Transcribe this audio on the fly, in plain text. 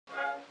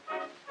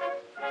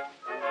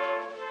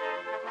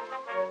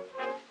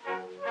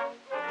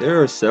There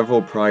are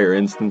several prior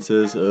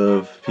instances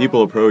of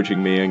people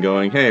approaching me and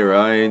going, "Hey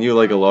Ryan, you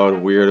like a lot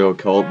of weirdo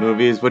cult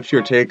movies. What's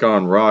your take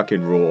on Rock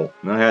and Roll?"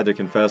 And I had to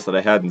confess that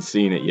I hadn't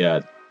seen it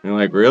yet. And I'm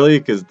like, really?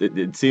 Because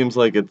it seems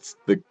like it's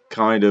the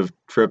kind of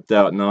tripped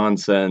out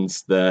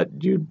nonsense that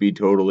you'd be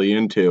totally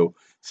into.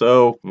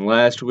 So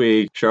last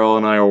week, Cheryl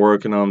and I were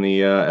working on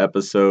the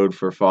episode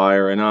for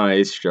Fire and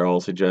Ice.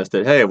 Cheryl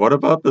suggested, "Hey, what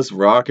about this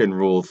rock and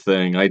roll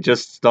thing? I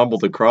just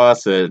stumbled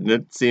across it, and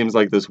it seems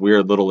like this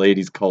weird little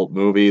 80s cult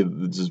movie.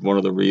 This is one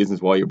of the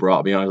reasons why you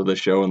brought me onto the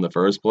show in the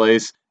first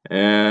place."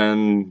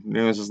 And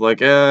it was just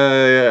like,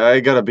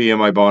 I gotta be in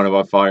my bond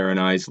about Fire and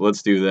Ice.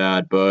 Let's do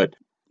that. But,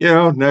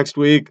 next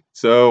week.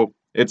 So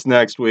it's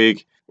next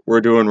week.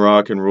 We're doing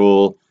rock and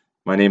roll.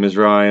 My name is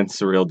Ryan,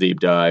 Surreal Deep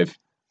Dive.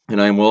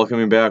 And I'm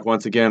welcoming back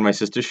once again my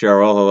sister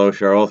Cheryl. Hello,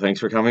 Cheryl.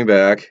 Thanks for coming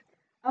back.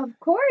 Of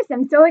course,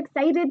 I'm so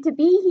excited to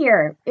be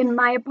here in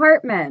my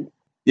apartment.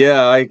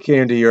 Yeah, I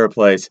came to your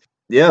place.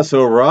 Yeah,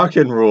 so rock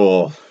and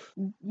roll.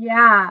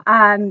 Yeah,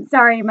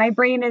 sorry, my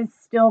brain is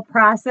still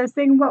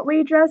processing what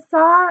we just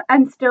saw.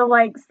 I'm still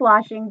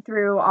sloshing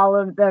through all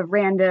of the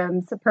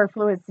random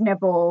superfluous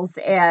nipples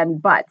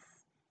and butts.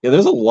 Yeah,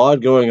 there's a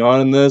lot going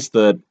on in this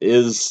that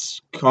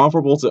is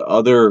comparable to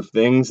other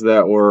things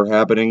that were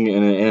happening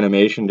in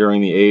animation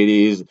during the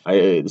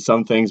 80s.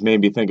 Some things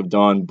made me think of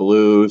Don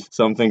Bluth.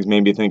 Some things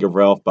made me think of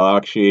Ralph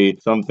Bakshi.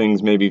 Some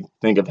things made me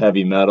think of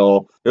heavy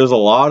metal. There's a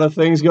lot of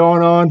things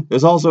going on.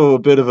 There's also a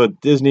bit of a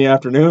Disney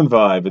afternoon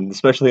vibe, and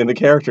especially in the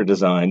character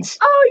designs.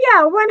 Oh,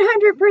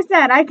 yeah,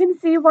 100%. I can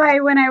see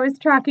why when I was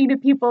talking to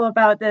people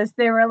about this,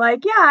 they were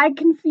like, yeah, I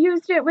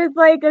confused it with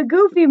a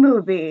Goofy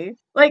movie.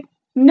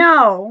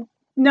 No.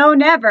 No,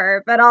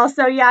 never. But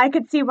also, yeah, I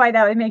could see why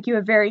that would make you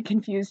a very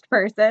confused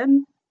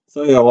person.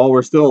 So yeah, while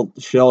we're still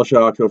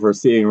shell-shocked over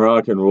seeing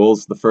rock and roll,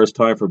 it's the first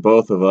time for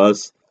both of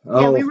us.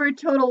 Yeah, we were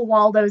total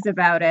Waldos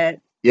about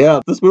it. Yeah,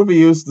 this movie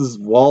uses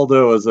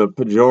Waldo as a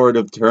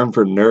pejorative term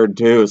for nerd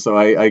too, so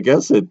I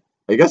guess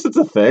it's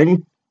a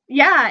thing.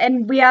 Yeah,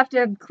 and we have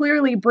to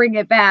clearly bring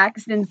it back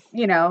since,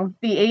 the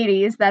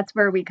 80s, that's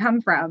where we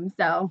come from.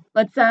 So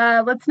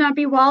let's not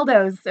be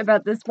Waldos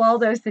about this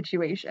Waldo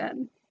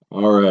situation.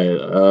 All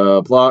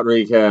right, plot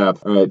recap.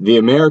 All right, the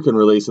American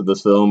release of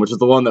this film, which is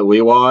the one that we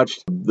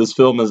watched, this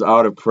film is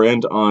out of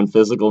print on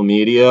physical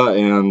media,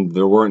 and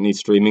there weren't any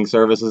streaming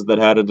services that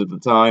had it at the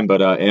time,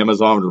 but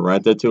Amazon would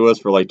rent it to us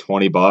for like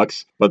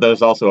 $20. But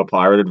there's also a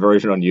pirated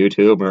version on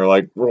YouTube,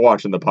 and we're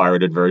watching the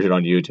pirated version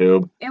on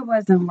YouTube. It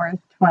wasn't worth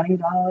 $20.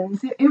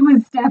 It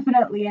was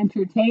definitely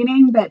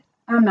entertaining, but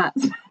I'm not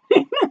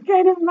spending that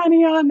kind of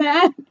money on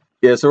that.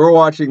 Yeah, so we're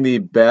watching the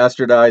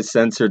bastardized,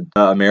 censored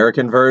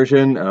American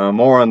version.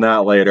 More on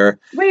that later.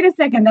 Wait a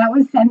second, that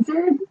was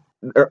censored?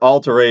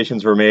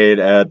 Alterations were made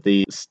at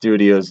the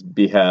studio's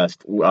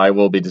behest. I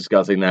will be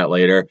discussing that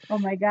later. Oh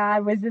my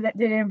god, did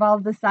it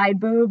involve the side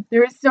boob?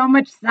 There was so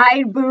much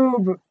side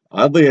boob.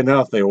 Oddly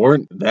enough, they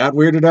weren't that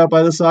weirded out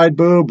by the side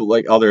boob,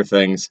 like other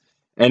things.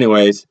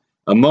 Anyways,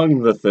 among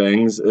the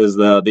things is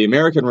that the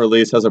American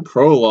release has a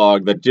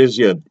prologue that gives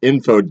you an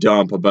info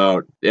dump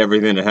about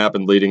everything that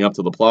happened leading up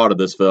to the plot of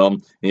this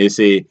film. And you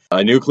see,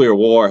 a nuclear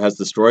war has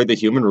destroyed the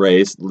human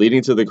race,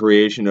 leading to the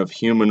creation of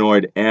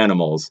humanoid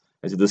animals.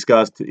 As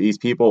discussed, these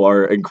people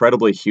are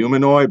incredibly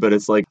humanoid, but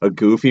it's like a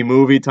Goofy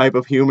movie type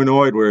of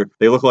humanoid where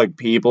they look like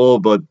people,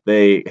 but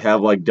they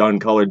have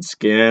dun-colored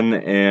skin,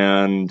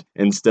 and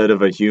instead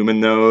of a human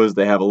nose,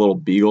 they have a little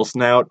beagle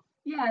snout.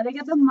 Yeah, they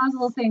got the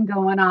muzzle thing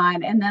going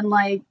on, and then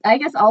I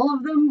guess all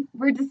of them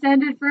were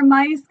descended from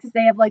mice because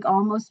they have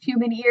almost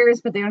human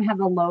ears, but they don't have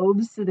the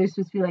lobes, so they're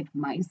supposed to be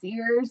mice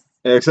ears.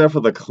 Except for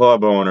the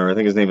club owner, I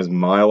think his name is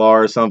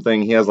Mylar or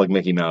something. He has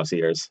Mickey Mouse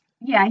ears.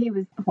 Yeah, he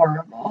was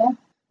horrible.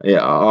 Yeah,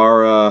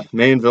 our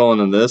main villain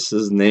in this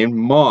is named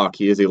Mock.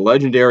 He is a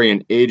legendary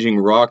and aging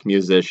rock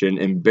musician,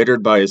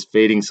 embittered by his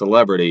fading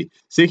celebrity,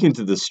 seeking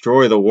to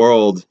destroy the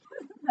world.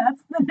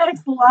 That's the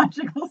next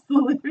logical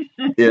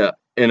solution. Yeah.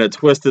 In a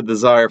twisted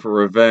desire for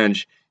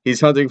revenge,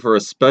 he's hunting for a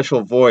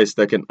special voice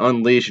that can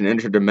unleash an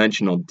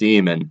interdimensional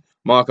demon.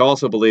 Mock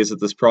also believes that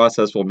this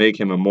process will make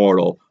him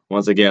immortal.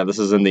 Once again, this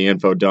is in the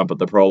info dump at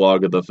the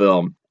prologue of the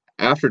film.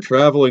 After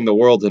traveling the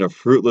world in a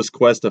fruitless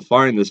quest to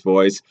find this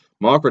voice,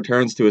 Mock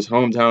returns to his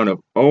hometown of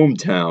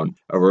ohmTown,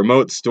 a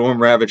remote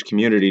storm-ravaged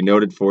community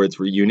noted for its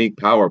unique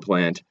power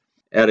plant.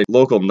 At a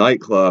local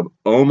nightclub,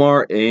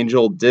 Omar,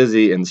 Angel,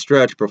 Dizzy, and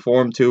Stretch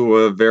perform to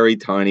a very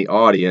tiny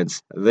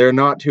audience. They're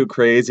not too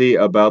crazy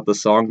about the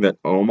song that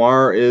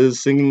Omar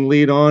is singing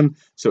lead on,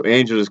 so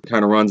Angel just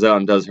kind of runs out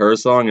and does her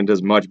song and does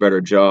a much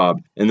better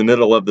job. In the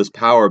middle of this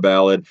power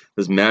ballad,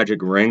 this magic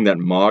ring that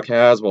Mock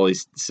has while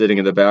he's sitting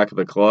in the back of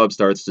the club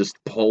starts just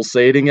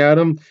pulsating at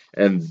him,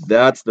 and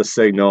that's the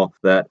signal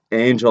that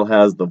Angel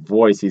has the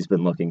voice he's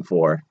been looking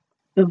for.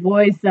 The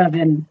voice of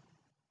an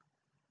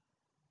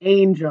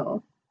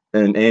angel.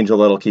 An angel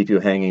that'll keep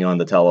you hanging on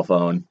the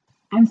telephone.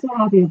 I'm so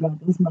happy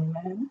about this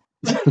moment.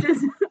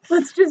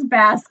 Let's just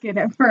bask in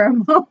it for a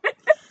moment.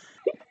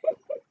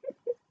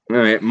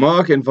 Alright,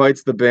 Mock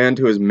invites the band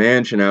to his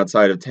mansion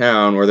outside of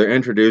town where they're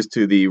introduced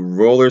to the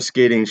roller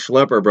skating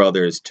Schlepper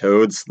brothers,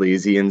 Toad,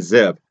 Sleazy, and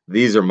Zip.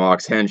 These are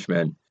Mock's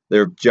henchmen.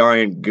 They're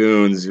giant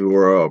goons who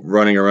are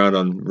running around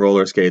on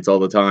roller skates all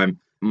the time.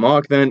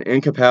 Mock then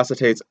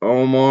incapacitates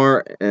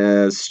Omar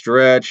as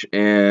Stretch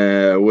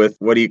with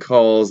what he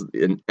calls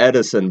an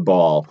Edison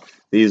ball.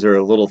 These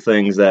are little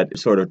things that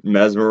sort of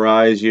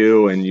mesmerize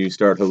you and you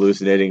start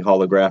hallucinating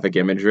holographic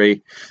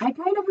imagery. I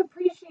kind of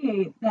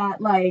appreciate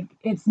that, like,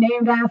 it's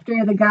named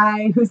after the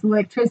guy whose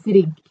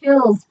electricity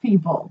kills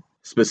people.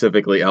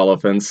 Specifically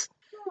elephants.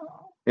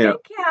 Oh, You know,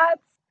 and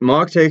cats.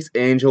 Mock takes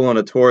Angel on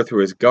a tour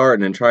through his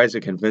garden and tries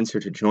to convince her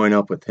to join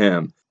up with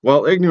him.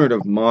 While ignorant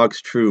of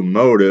Mock's true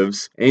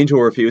motives,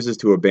 Angel refuses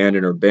to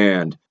abandon her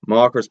band.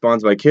 Mock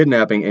responds by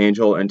kidnapping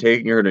Angel and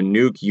taking her to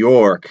Nuke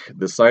York,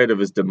 the site of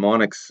his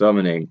demonic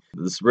summoning.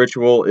 This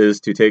ritual is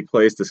to take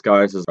place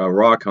disguised as a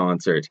rock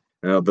concert.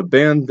 Now, the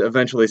band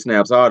eventually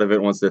snaps out of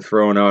it once they're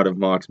thrown out of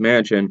Mock's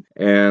mansion,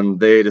 and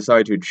they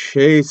decide to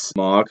chase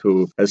Mock,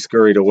 who has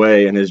scurried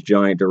away in his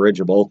giant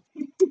dirigible,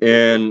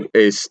 in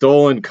a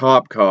stolen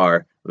cop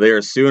car. They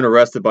are soon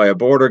arrested by a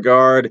border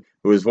guard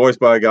who is voiced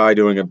by a guy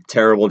doing a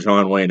terrible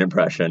John Wayne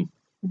impression.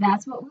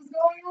 That's what was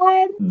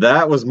going on?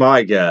 That was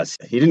my guess.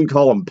 He didn't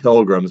call them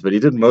pilgrims, but he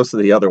did most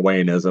of the other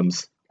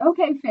Wayneisms.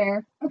 Okay,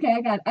 fair. Okay,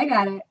 I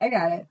got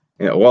it.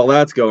 Yeah, while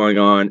that's going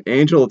on,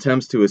 Angel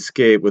attempts to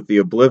escape with the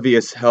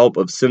oblivious help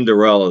of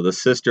Cinderella, the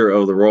sister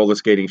of the roller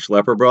skating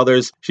Schlepper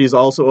brothers. She's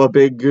also a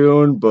big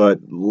goon, but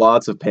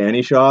lots of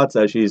panty shots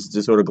as she's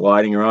just sort of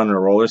gliding around on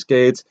her roller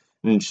skates.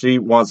 And she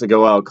wants to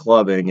go out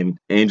clubbing, and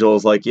Angel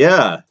is like,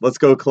 yeah, let's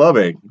go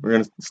clubbing. We're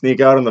going to sneak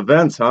out in the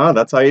vents, huh?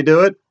 That's how you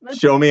do it?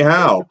 Show me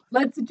how.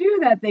 Let's do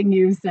that thing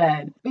you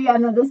said. But yeah,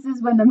 no, this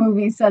is when the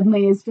movie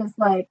suddenly is just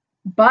like,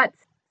 butts.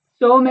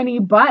 So many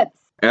butts.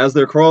 As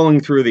they're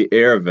crawling through the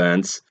air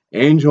vents,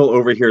 Angel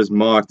overhears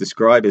Mock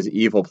describe his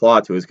evil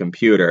plot to his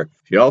computer.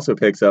 She also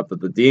picks up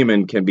that the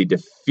demon can be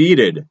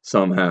defeated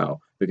somehow.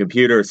 The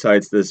computer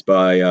cites this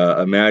by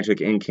a magic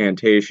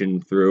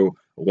incantation through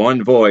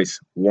one voice,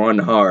 one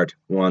heart,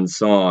 one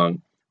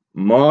song.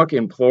 Mock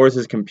implores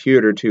his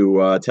computer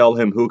to tell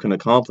him who can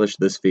accomplish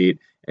this feat,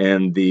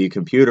 and the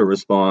computer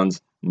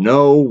responds,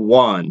 no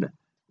one.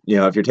 You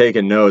know, if you're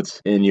taking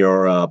notes in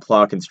your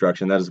plot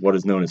construction, that is what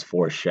is known as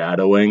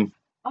foreshadowing.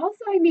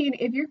 Also, I mean,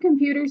 if your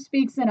computer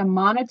speaks in a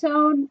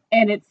monotone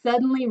and it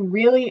suddenly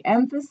really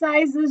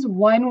emphasizes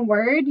one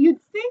word, you'd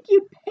think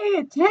you'd pay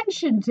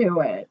attention to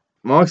it.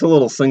 Mock's a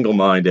little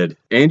single-minded.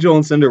 Angel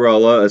and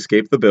Cinderella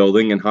escape the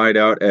building and hide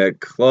out at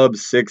Club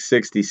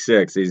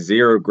 666, a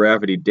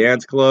zero-gravity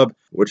dance club,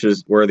 which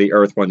is where the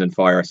Earth, Wind, and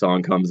Fire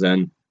song comes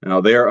in.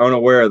 Now, they are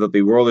unaware that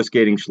the roller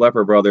skating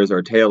Schlepper brothers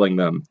are tailing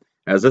them.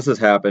 As this is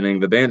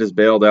happening, the band is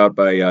bailed out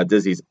by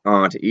Dizzy's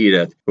aunt,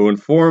 Edith, who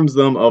informs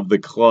them of the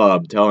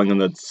club, telling them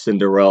that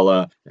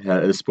Cinderella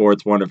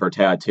sports one of her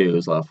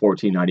tattoos, a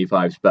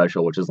 $14.95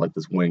 special, which is like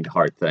this winged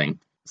heart thing.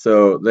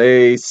 So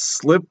they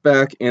slip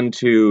back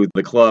into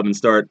the club and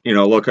start,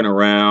 looking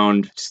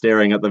around,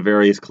 staring at the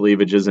various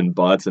cleavages and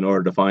butts in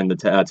order to find the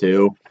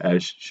tattoo,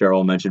 as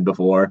Cheryl mentioned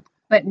before.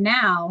 But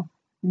now,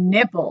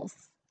 nipples.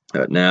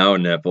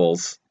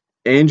 Nipples.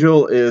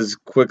 Angel is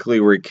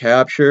quickly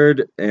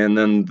recaptured, and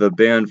then the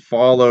band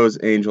follows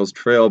Angel's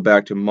trail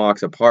back to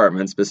Mock's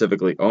apartment,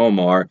 specifically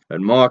Omar,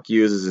 and Mock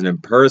uses an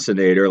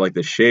impersonator, like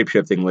the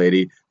shape-shifting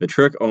lady, to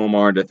trick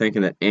Omar into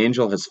thinking that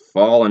Angel has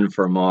fallen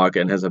for Mock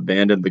and has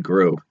abandoned the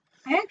group.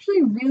 I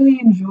actually really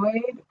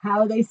enjoyed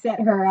how they set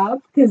her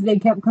up, because they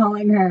kept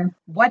calling her,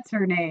 what's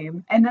her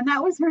name? And then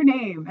that was her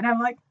name, and I'm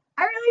like,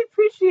 I really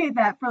appreciate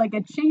that for like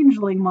a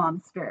changeling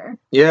monster.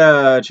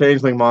 Yeah,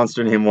 changeling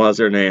monster name was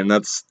her name.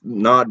 That's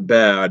not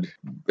bad,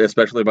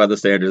 especially by the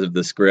standards of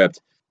the script.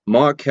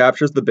 Mock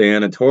captures the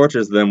band and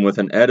tortures them with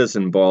an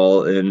Edison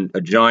ball, in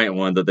a giant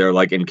one that they're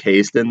like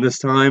encased in this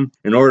time,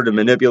 in order to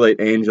manipulate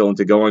Angel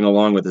into going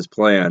along with his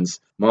plans.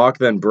 Mock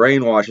then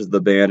brainwashes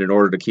the band in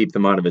order to keep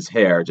them out of his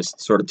hair,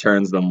 just sort of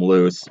turns them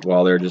loose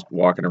while they're just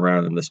walking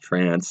around in this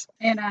trance.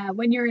 And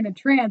when you're in a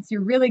trance,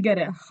 you're really good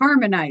at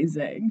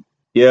harmonizing.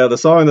 Yeah, the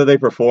song that they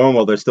perform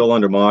while they're still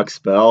under Mock's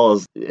spell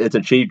it's a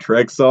Cheap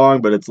Trick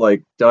song, but it's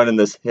like done in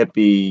this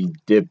hippy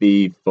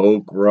dippy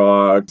folk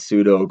rock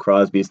pseudo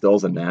Crosby,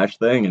 Stills and Nash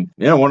thing,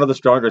 and one of the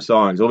stronger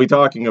songs. We'll be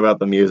talking about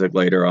the music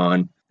later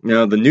on.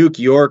 The Nuke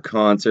York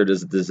concert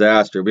is a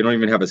disaster. We don't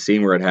even have a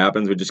scene where it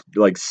happens. We just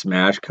like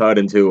smash cut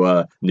into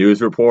a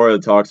news report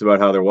that talks about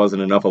how there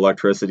wasn't enough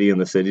electricity in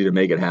the city to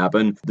make it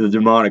happen. The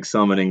demonic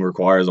summoning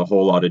requires a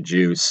whole lot of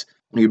juice.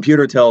 The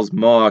computer tells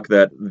Mock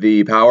that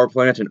the power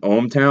plant in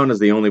ohmTown is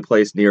the only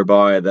place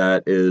nearby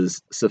that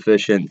is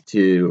sufficient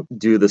to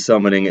do the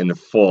summoning in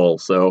full,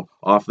 so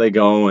off they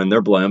go in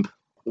their blimp.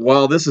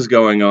 While this is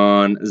going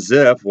on,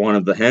 Zip, one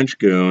of the hench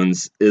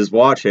goons, is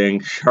watching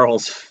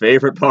Cheryl's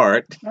favorite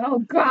part. Oh,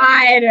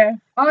 God.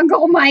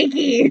 Uncle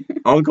Mikey.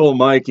 Uncle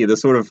Mikey, the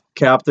sort of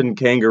Captain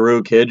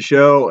Kangaroo kid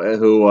show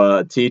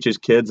who teaches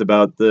kids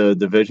about the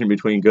division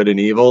between good and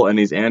evil, and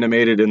he's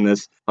animated in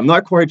this. I'm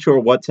not quite sure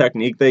what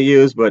technique they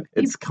use, but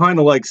it's kind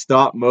of like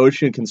stop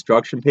motion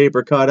construction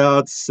paper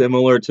cutouts,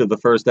 similar to the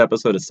first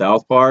episode of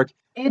South Park.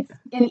 It's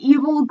an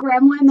evil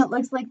gremlin that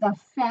looks like the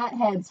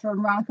fatheads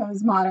from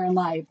Rocko's Modern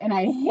Life, and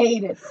I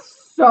hate it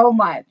so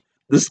much.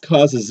 This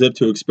causes Zip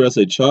to express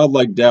a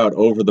childlike doubt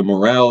over the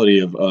morality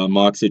of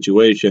Mock's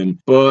situation,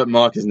 but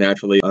Mock is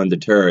naturally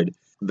undeterred.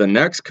 The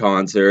next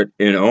concert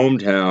in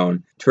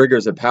ohmTown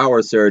triggers a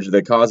power surge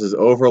that causes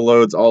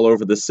overloads all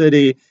over the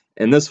city,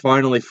 and this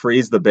finally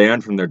frees the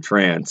band from their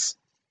trance.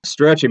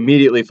 Stretch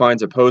immediately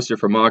finds a poster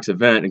for Mock's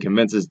event and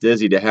convinces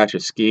Dizzy to hatch a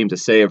scheme to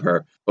save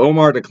her.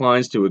 Omar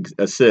declines to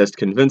assist,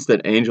 convinced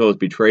that Angel has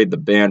betrayed the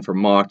band for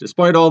Mock,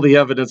 despite all the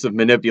evidence of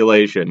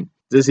manipulation.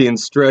 Dizzy and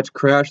Stretch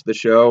crash the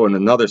show in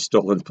another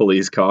stolen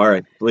police car.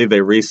 I believe they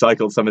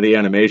recycled some of the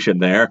animation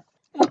there.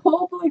 The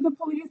whole, like, the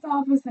police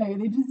officer,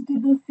 they just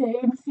did the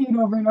same scene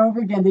over and over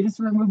again. They just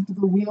removed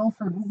the wheel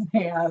from his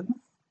hands.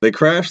 They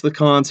crash the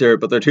concert,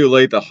 but they're too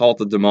late to halt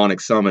the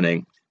demonic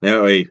summoning.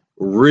 Now a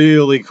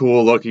really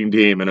cool-looking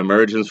demon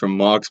emerges from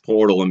Mock's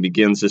portal and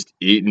begins just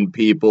eating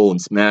people and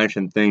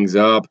smashing things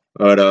up.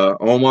 But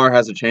Omar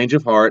has a change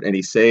of heart, and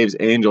he saves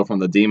Angel from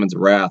the demon's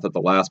wrath at the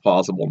last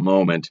possible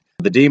moment.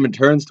 The demon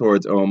turns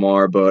towards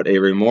Omar, but a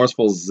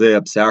remorseful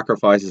Zip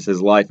sacrifices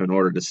his life in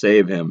order to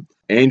save him.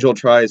 Angel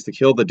tries to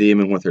kill the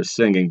demon with her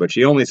singing, but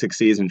she only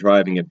succeeds in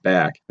driving it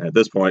back. At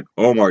this point,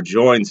 Omar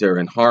joins her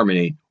in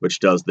harmony, which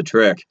does the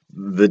trick.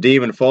 The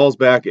demon falls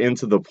back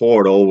into the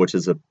portal, which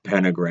is a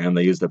pentagram.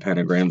 They use the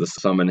pentagram to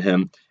summon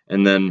him.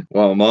 And then,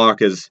 while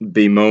Mock is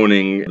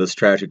bemoaning this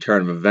tragic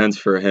turn of events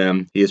for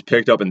him, he is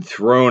picked up and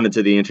thrown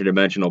into the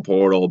interdimensional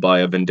portal by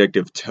a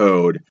vindictive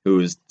Toad, who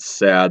is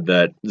sad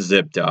that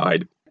Zip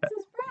died. It's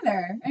his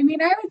brother. I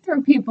mean, I would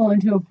throw people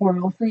into a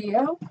portal for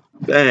you.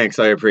 Thanks,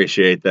 I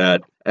appreciate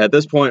that. At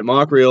this point,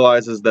 Mock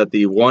realizes that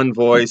the one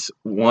voice,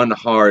 one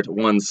heart,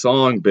 one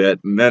song bit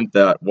meant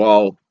that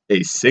while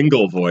a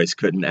single voice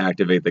couldn't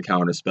activate the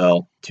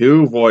counterspell,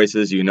 two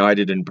voices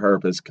united in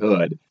purpose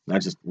could. And I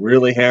just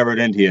really hammered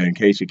into you in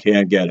case you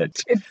can't get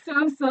it. It's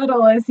so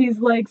subtle as he's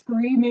like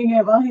screaming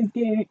it while he's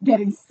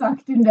getting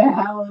sucked into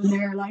hell, and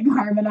they're like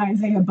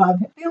harmonizing above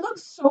him. They look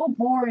so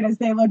bored as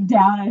they look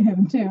down at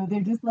him too.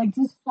 They're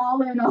just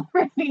fallen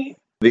already.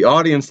 The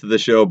audience to the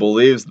show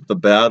believes that the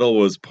battle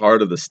was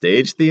part of the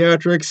stage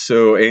theatrics,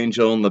 so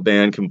Angel and the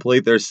band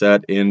complete their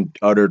set in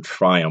utter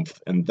triumph,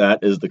 and that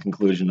is the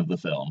conclusion of the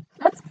film.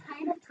 That's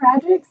kind of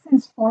tragic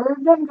since 4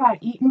 of them got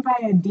eaten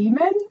by a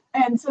demon,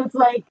 and so it's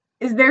like,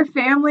 is their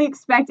family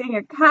expecting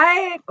a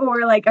cut,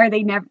 or like are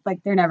they never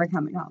they're never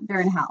coming home? They're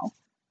in hell.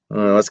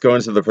 Let's go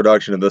into the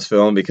production of this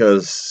film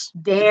because,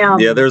 damn,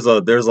 yeah, there's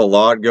a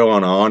lot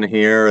going on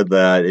here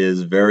that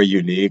is very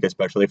unique,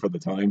 especially for the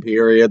time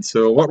period.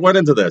 So what went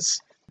into this?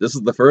 This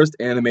is the first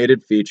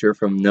animated feature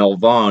from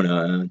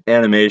Nelvana, an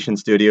animation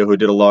studio who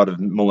did a lot of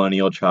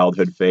millennial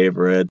childhood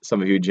favorites.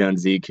 Some of you Gen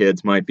Z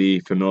kids might be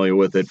familiar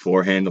with it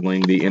for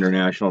handling the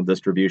international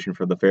distribution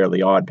for the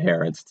Fairly Odd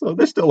Parents, so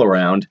they're still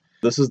around.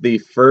 This is the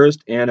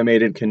first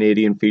animated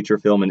Canadian feature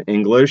film in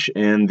English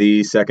and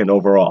the second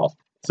overall.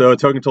 So it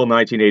took until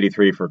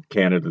 1983 for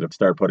Canada to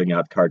start putting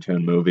out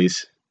cartoon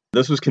movies.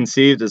 This was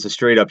conceived as a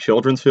straight-up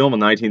children's film in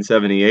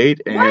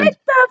 1978. And what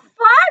the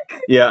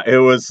fuck? Yeah, it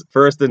was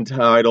first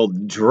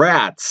entitled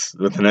Drats,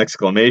 with an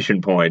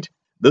exclamation point.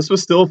 This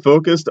was still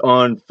focused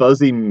on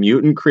fuzzy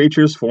mutant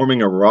creatures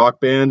forming a rock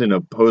band in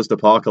a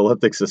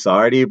post-apocalyptic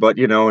society, but,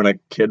 in a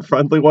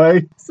kid-friendly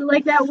way. So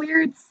like that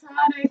weird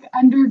Sonic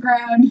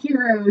Underground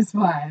Heroes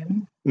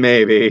one.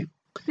 Maybe.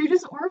 They're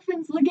just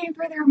orphans looking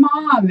for their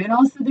mom, and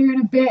also they're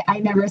in a bit. I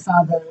only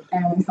saw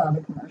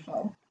the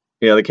commercial.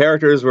 Yeah, the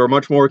characters were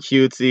much more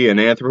cutesy and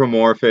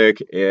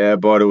anthropomorphic,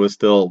 but it was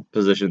still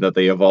positioned that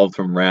they evolved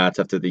from rats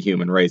after the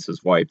human race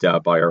was wiped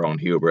out by our own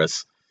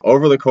hubris.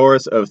 Over the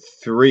course of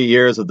 3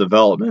 years of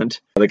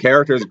development, the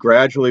characters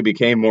gradually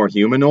became more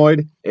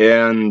humanoid,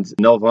 and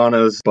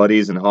Nelvana's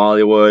buddies in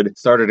Hollywood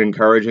started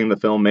encouraging the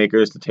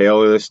filmmakers to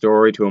tailor their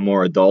story to a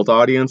more adult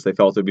audience. They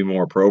felt it would be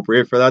more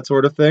appropriate for that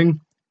sort of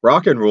thing.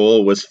 Rock and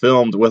Roll was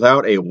filmed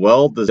without a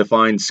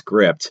well-defined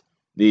script.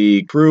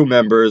 The crew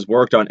members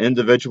worked on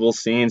individual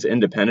scenes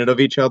independent of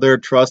each other,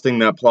 trusting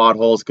that plot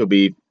holes could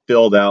be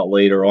filled out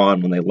later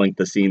on when they linked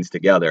the scenes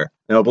together.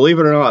 Now, believe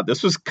it or not,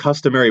 this was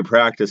customary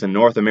practice in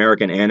North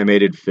American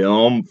animated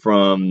film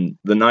from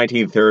the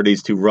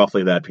 1930s to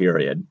roughly that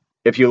period.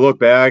 If you look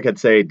back at,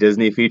 say,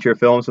 Disney feature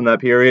films from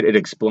that period, it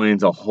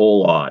explains a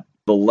whole lot.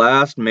 The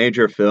last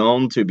major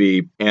film to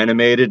be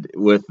animated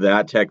with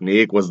that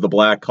technique was The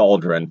Black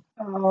Cauldron.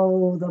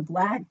 Oh, The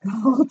Black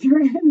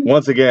Cauldron.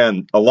 Once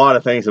again, a lot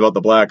of things about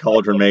The Black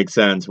Cauldron make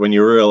sense when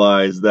you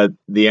realize that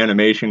the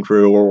animation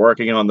crew were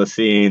working on the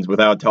scenes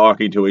without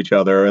talking to each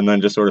other and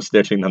then just sort of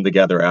stitching them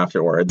together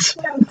afterwards.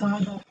 Oh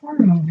god, that poor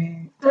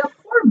movie. That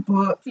poor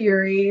book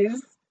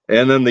series.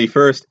 And then the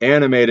first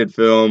animated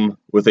film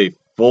with a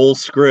full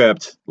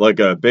script, like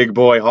a big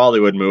boy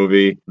Hollywood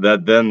movie,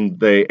 that then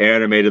they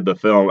animated the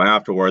film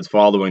afterwards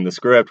following the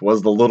script,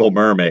 was The Little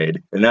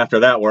Mermaid. And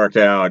after that worked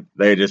out,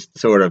 they just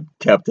sort of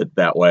kept it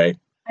that way.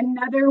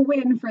 Another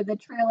win for the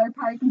Trailer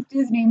Park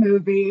Disney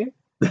movie.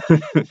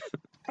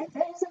 I'm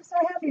so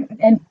happy.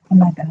 And oh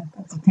my god,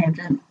 that's a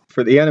tangent.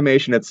 For the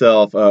animation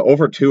itself,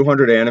 over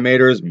 200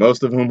 animators,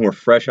 most of whom were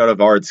fresh out of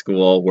art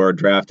school, were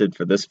drafted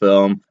for this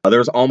film. There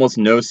was almost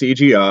no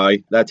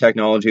CGI. That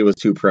technology was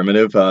too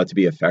primitive to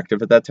be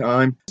effective at that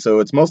time. So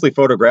it's mostly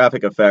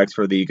photographic effects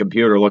for the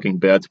computer-looking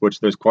bits, which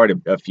there's quite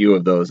a few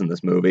of those in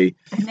this movie.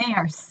 And they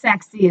are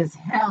sexy as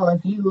hell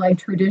if you like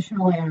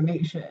traditional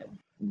animation.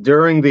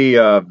 During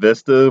the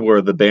Vista,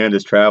 where the band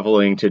is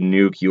traveling to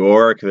New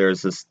York,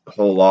 there's this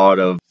whole lot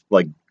of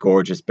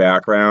gorgeous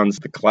backgrounds.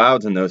 The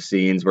clouds in those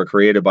scenes were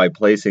created by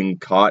placing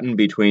cotton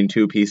between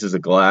two pieces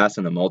of glass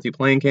in a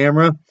multiplane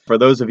camera. For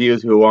those of you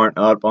who aren't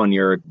up on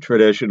your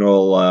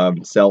traditional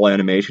cell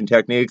animation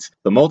techniques,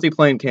 the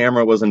multiplane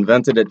camera was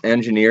invented at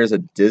engineers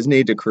at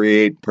Disney to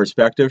create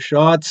perspective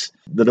shots.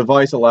 The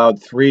device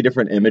allowed 3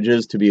 different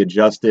images to be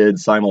adjusted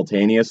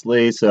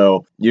simultaneously,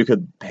 so you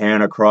could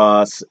pan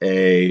across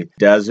a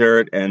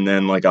desert and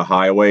then a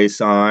highway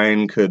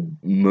sign could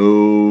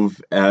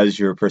move as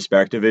your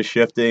perspective is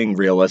shifting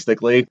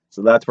realistically.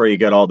 So that's where you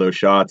get all those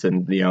shots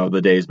in,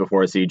 the days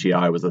before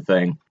CGI was a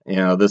thing.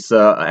 This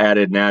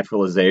added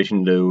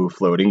naturalization to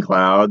floating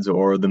clouds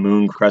or the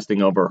moon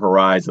cresting over a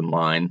horizon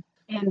line.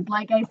 And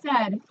like I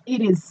said,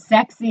 it is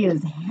sexy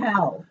as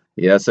hell.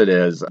 Yes, it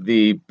is.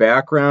 The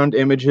background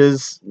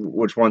images,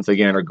 which once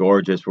again are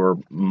gorgeous, were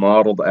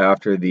modeled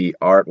after the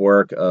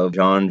artwork of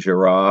John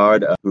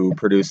Gerard, who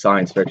produced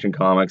science fiction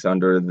comics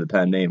under the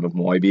pen name of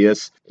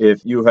Moebius.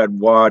 If you had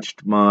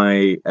watched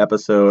my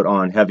episode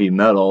on heavy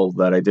metal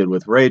that I did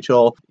with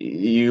Rachel,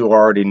 you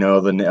already know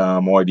the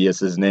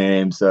Moebius's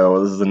name,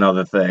 so this is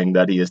another thing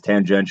that he is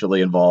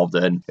tangentially involved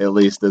in, at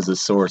least as a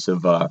source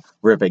of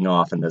ripping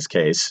off in this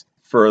case.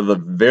 For the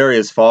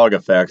various fog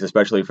effects,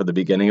 especially for the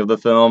beginning of the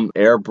film,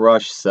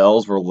 airbrush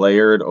cells were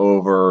layered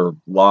over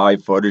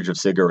live footage of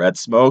cigarette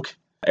smoke.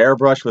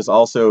 Airbrush was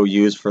also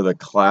used for the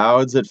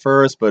clouds at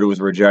first, but it was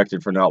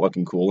rejected for not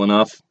looking cool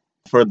enough.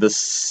 For the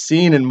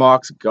scene in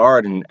Mock's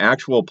garden,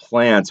 actual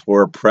plants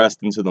were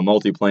pressed into the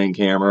multiplane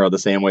camera the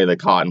same way that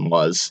cotton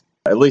was.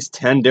 At least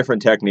 10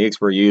 different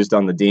techniques were used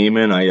on the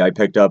demon. I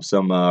picked up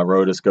some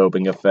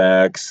rotoscoping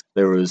effects.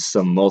 There was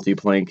some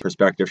multiplane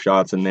perspective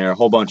shots in there, a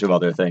whole bunch of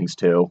other things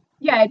too.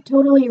 Yeah, it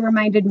totally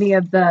reminded me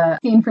of the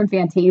scene from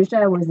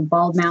Fantasia, was it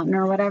Bald Mountain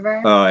or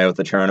whatever? Oh, yeah, with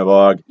the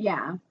Chernobog.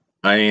 Yeah.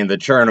 I mean, the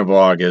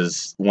Chernobog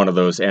is one of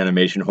those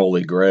animation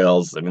holy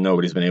grails. I mean,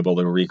 nobody's been able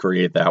to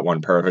recreate that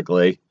one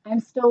perfectly. I'm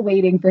still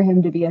waiting for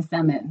him to be a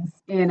summons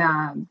in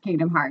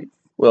Kingdom Hearts.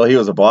 Well, he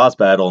was a boss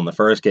battle in the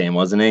first game,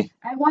 wasn't he?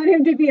 I want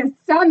him to be a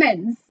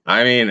summons.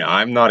 I mean,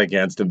 I'm not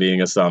against him being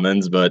a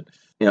summons, but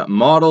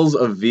models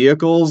of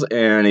vehicles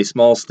and a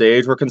small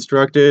stage were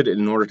constructed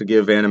in order to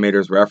give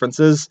animators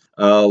references.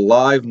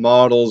 Live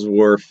models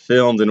were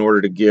filmed in order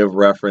to give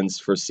reference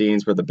for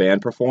scenes where the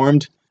band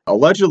performed.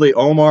 Allegedly,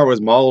 Omar was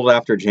modeled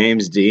after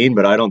James Dean,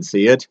 but I don't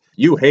see it.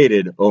 You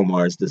hated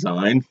Omar's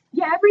design.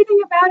 Yeah, everything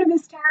about him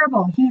is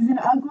terrible. He's an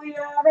ugly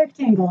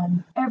rectangle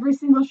in every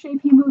single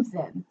shape he moves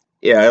in.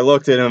 Yeah, I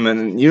looked at him,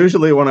 and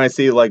usually when I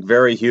see,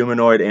 very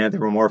humanoid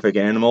anthropomorphic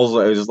animals,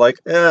 I was just like,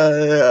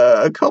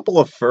 a couple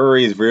of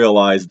furries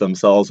realized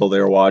themselves while they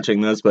were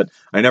watching this, but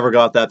I never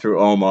got that through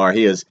Omar.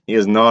 He is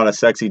not a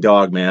sexy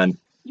dog, man.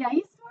 Yeah,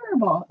 he's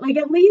adorable.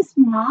 At least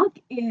Mock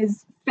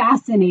is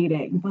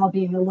fascinating while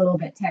being a little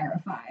bit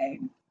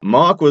terrifying.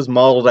 Mock was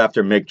modeled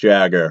after Mick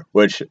Jagger,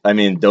 which, I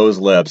mean, those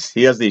lips.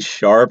 He has these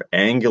sharp,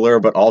 angular,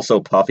 but also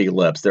puffy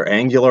lips. They're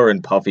angular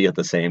and puffy at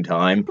the same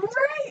time.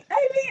 Right,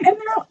 and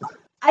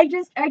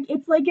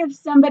it's like if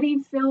somebody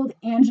filled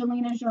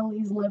Angelina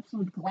Jolie's lips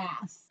with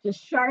glass,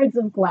 just shards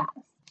of glass.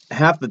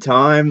 Half the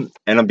time,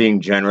 and I'm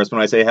being generous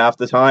when I say half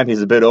the time,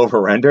 he's a bit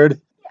over-rendered.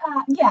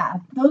 Yeah,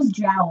 those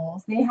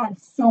jowls. They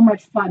had so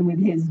much fun with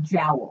his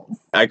jowls.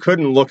 I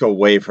couldn't look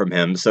away from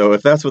him, so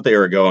if that's what they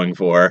were going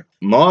for.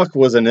 Mock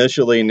was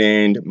initially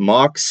named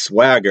Mock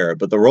Swagger,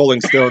 but the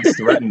Rolling Stones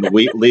threatened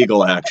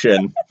legal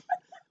action.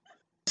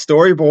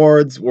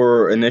 Storyboards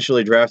were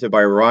initially drafted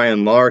by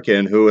Ryan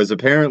Larkin, who is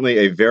apparently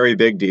a very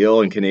big deal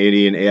in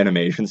Canadian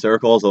animation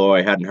circles, although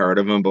I hadn't heard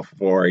of him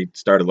before I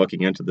started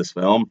looking into this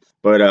film.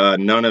 But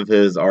none of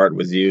his art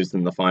was used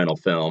in the final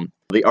film.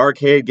 The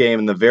arcade game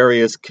and the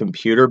various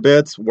computer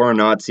bits were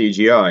not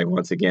CGI,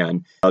 once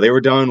again. They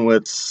were done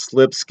with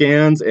slip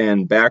scans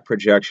and back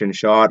projection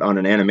shot on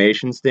an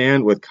animation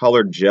stand with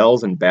colored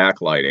gels and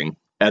backlighting.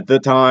 At the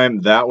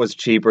time, that was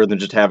cheaper than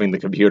just having the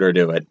computer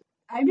do it.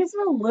 I'm just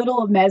a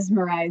little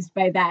mesmerized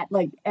by that,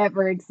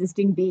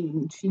 ever-existing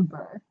being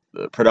cheaper.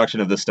 The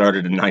production of this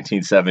started in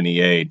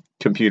 1978.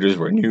 Computers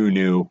were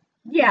new.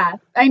 Yeah,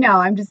 I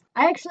know. I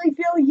actually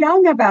feel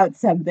young about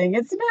something.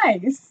 It's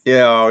nice.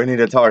 Yeah, we need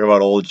to talk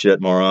about old shit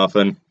more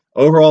often.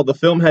 Overall, the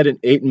film had an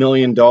 $8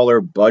 million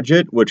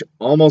budget, which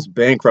almost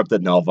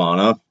bankrupted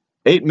Nelvana.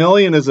 $8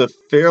 million is a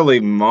fairly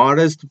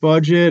modest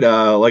budget.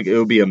 Like it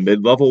would be a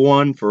mid-level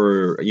one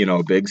for,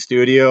 a big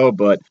studio,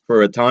 but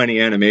for a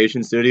tiny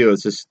animation studio,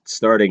 it's just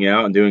starting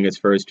out and doing its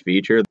first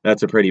feature.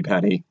 That's a pretty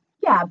penny.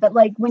 Yeah, but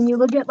like when you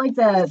look at like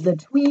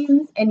the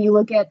tweens and you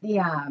look at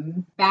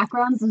the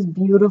backgrounds, those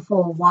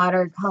beautiful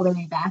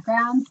watercolory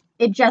backgrounds,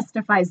 it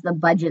justifies the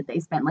budget they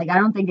spent. Like I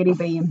don't think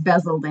anybody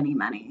embezzled any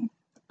money.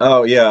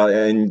 Oh, yeah,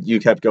 and you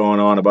kept going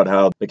on about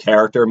how the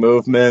character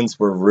movements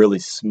were really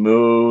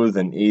smooth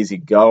and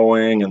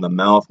easygoing, and the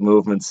mouth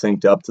movements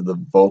synced up to the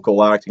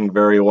vocal acting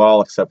very well,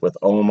 except with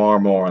Omar.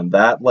 More on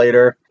that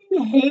later.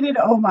 I hated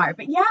Omar,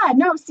 but yeah,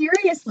 no,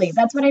 seriously,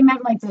 that's what I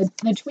meant. Like the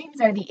tweens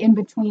are the in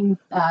between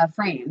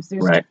frames.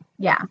 Right.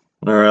 Yeah.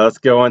 All right, let's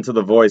go into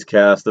the voice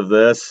cast of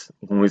this.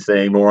 We'll be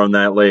saying more on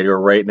that later.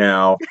 Right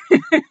now,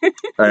 all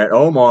right,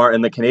 Omar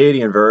in the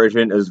Canadian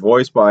version is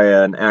voiced by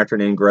an actor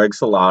named Greg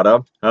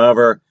Salata.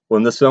 However,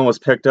 when this film was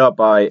picked up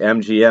by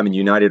MGM and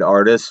United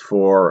Artists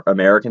for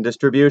American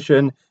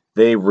distribution,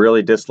 they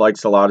really disliked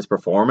Salata's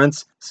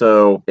performance.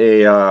 So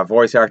a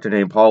voice actor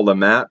named Paul Le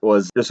Mat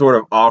was just sort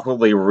of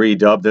awkwardly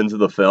redubbed into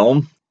the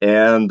film.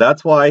 And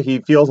that's why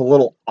he feels a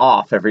little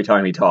off every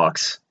time he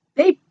talks.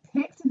 They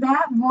picked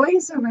that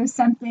voice over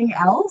something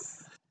else?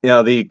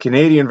 The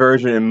Canadian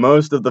version and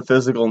most of the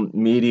physical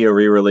media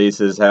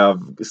re-releases have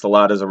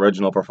Salata's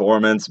original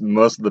performance.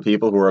 Most of the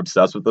people who are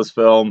obsessed with this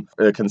film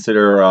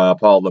consider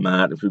Paul Le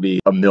Mat to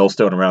be a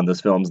millstone around this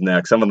film's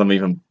neck. Some of them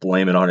even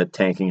blame it on it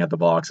tanking at the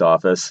box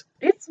office.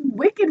 It's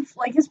wicked.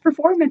 Like, his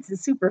performance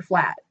is super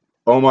flat.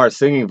 Omar's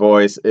singing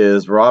voice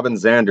is Robin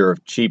Zander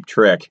of Cheap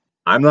Trick.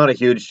 I'm not a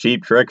huge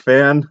Cheap Trick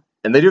fan.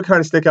 And they do kind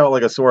of stick out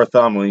like a sore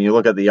thumb when you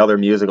look at the other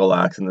musical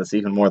acts in this,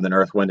 even more than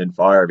Earth, Wind, and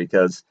Fire,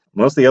 because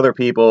most of the other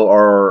people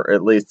are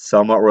at least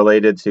somewhat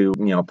related to,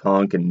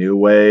 punk and new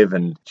wave,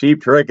 and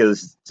Cheap Trick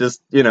is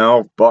just,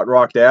 butt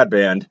rock dad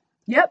band.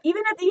 Yep,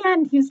 even at the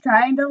end, he's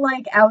trying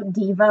to, out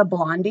diva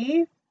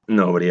Blondie.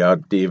 Nobody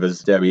out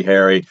divas Debbie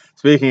Harry.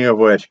 Speaking of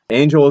which,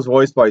 Angel is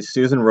voiced by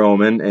Susan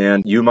Roman,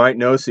 and you might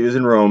know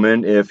Susan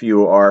Roman if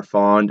you are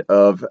fond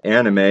of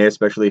anime,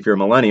 especially if you're a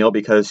millennial,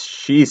 because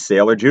she's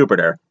Sailor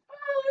Jupiter.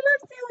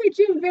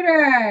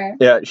 Jupiter.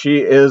 Yeah, she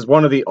is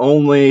one of the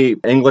only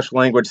English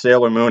language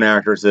Sailor Moon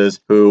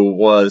actresses who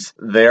was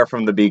there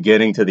from the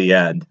beginning to the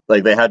end.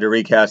 Like, they had to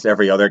recast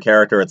every other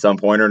character at some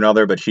point or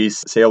another, but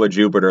she's Sailor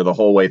Jupiter the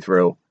whole way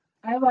through.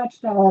 I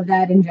watched all of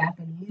that in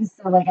Japanese,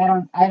 so I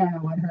don't know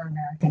what her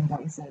American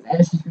voice is. I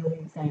was just really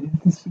excited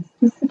because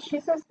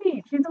she's so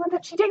sweet. She's the one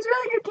that she takes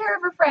really good care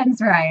of her friends,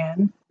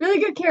 Ryan. Really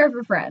good care of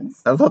her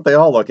friends. I thought they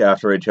all look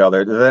after each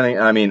other.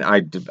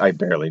 I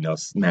barely know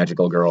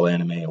Magical Girl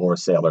anime or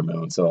Sailor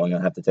Moon, so I'm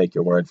gonna have to take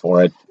your word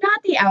for it.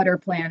 Not the outer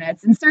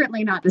planets, and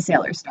certainly not the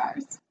Sailor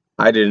Stars.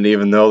 I didn't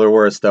even know there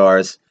were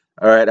stars.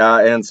 All right,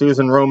 and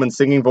Susan Roman's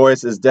singing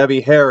voice is Debbie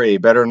Harry,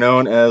 better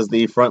known as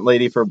the front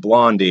lady for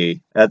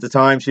Blondie. At the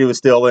time, she was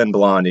still in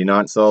Blondie,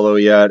 not solo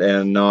yet,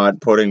 and not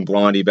putting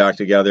Blondie back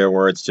together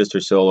where it's just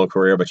her solo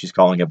career, but she's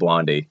calling it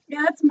Blondie.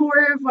 Yeah, that's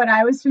more of what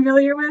I was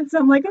familiar with, so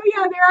I'm like, oh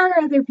yeah, there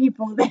are other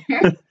people there.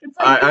 It's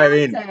like I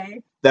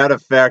mean, that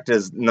effect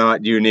is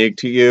not unique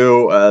to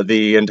you.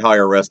 The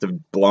entire rest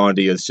of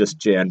Blondie is just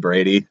Jan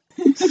Brady.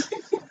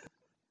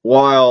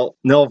 While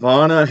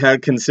Nelvana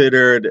had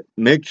considered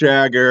Mick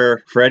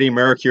Jagger, Freddie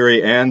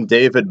Mercury, and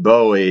David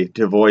Bowie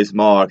to voice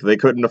Mach, they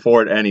couldn't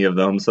afford any of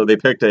them, so they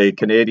picked a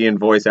Canadian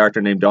voice actor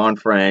named Don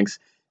Franks,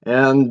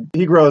 and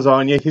he grows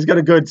on you. He's got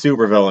a good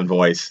supervillain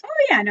voice.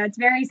 Oh yeah, no, it's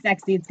very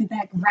sexy. It's got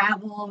that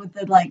gravel with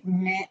the,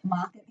 knit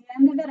Mach at the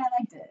end of it. I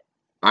liked it.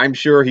 I'm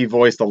sure he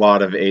voiced a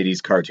lot of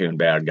 80s cartoon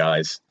bad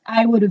guys.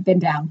 I would have been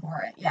down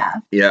for it, yeah.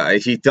 Yeah,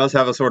 he does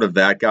have a sort of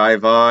that guy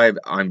vibe.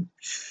 I'm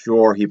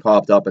sure he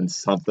popped up in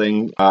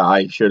something.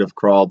 I should have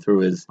crawled through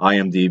his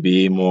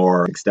IMDb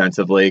more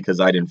extensively because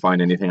I didn't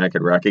find anything I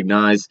could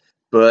recognize.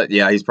 But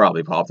yeah, he's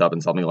probably popped up in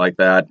something like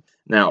that.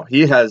 Now,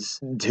 he has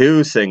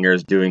two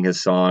singers doing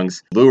his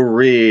songs. Lou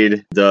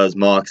Reed does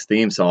Mach's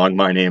theme song,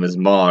 My Name is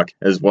Mach,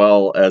 as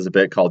well as a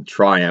bit called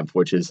Triumph,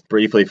 which is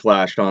briefly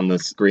flashed on the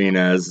screen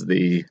as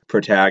the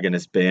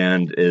protagonist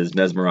band is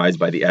mesmerized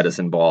by the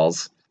Edison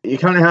balls. You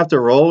kind of have to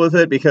roll with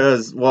it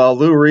because while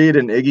Lou Reed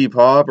and Iggy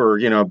Pop are,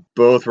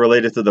 both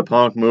related to the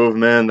punk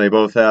movement, they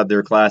both had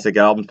their classic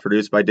albums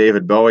produced by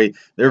David Bowie,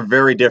 they're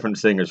very different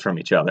singers from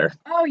each other.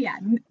 Oh yeah,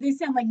 they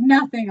sound like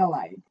nothing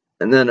alike.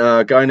 And then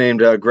a guy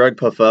named Greg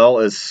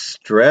Puffell is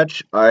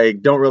Stretch. I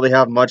don't really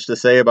have much to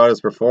say about his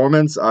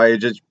performance. I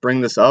just bring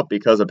this up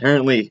because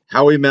apparently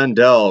Howie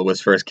Mandel was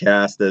first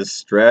cast as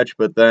Stretch,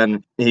 but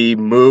then he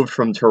moved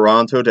from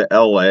Toronto to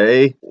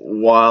LA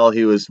while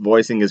he was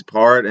voicing his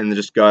part and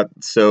just got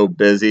so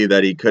busy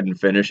that he couldn't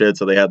finish it,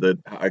 so they had to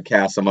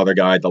cast some other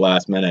guy at the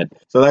last minute.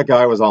 So that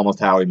guy was almost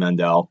Howie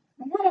Mandel.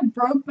 It kind of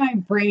broke my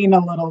brain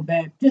a little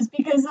bit just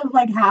because of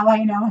how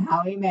I know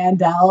Howie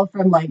Mandel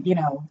from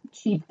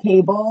cheap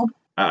cable.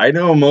 I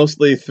know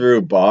mostly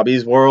through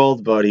Bobby's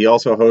World, but he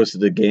also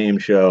hosted a game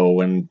show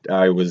when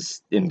I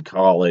was in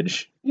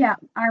college. Yeah,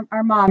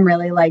 our mom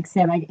really likes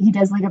him. He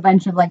does like a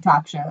bunch of like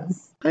talk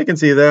shows. I can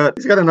see that.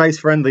 He's got a nice,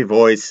 friendly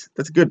voice.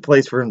 That's a good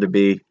place for him to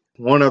be.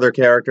 One other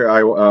character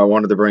I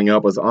wanted to bring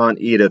up was Aunt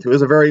Edith, who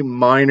is a very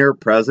minor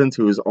presence,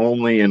 who is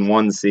only in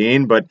one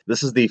scene, but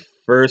this is the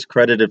first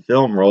credited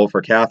film role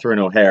for Catherine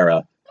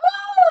O'Hara.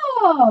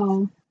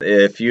 Oh!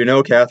 If you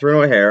know Catherine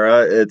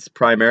O'Hara, it's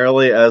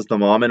primarily as the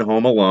mom in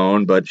Home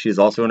Alone, but she's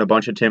also in a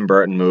bunch of Tim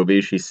Burton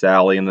movies. She's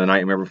Sally in The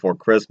Nightmare Before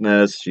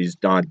Christmas. She's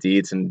Dawn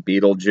Dietz in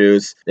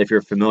Beetlejuice. If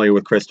you're familiar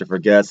with Christopher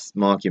Guest's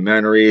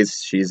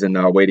mockumentaries, she's in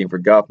Waiting for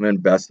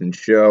Guffman, Best in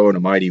Show, and A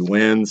Mighty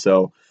Wind.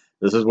 So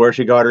this is where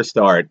she got her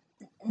start.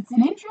 It's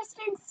an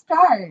interesting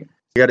start.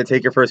 You got to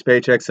take your first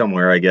paycheck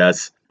somewhere, I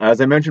guess.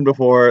 As I mentioned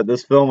before,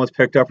 this film was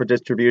picked up for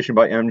distribution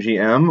by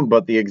MGM,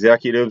 but the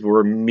executives were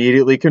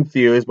immediately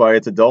confused by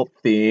its adult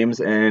themes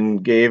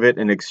and gave it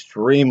an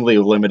extremely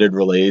limited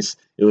release.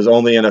 It was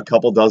only in a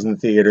couple dozen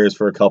theaters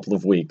for a couple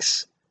of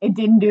weeks. It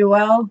didn't do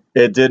well?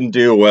 It didn't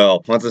do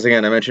well. Once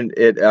again, I mentioned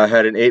it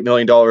had an $8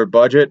 million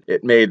budget.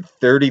 It made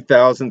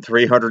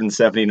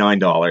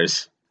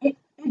 $30,379. It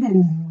didn't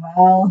do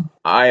well.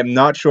 I am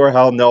not sure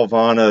how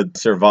Nelvana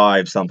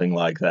survived something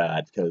like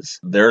that, because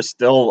they're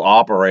still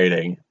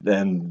operating,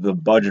 and the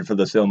budget for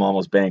this film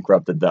almost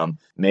bankrupted them.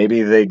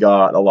 Maybe they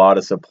got a lot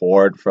of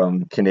support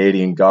from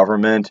Canadian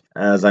government.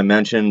 As I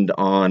mentioned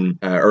on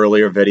an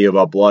earlier video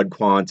about Blood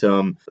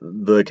Quantum,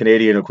 the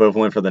Canadian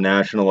equivalent for the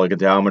National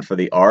Endowment for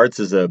the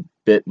Arts is a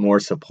bit more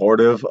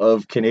supportive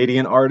of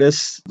Canadian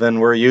artists than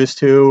we're used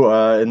to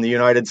in the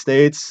United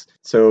States.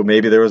 So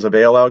maybe there was a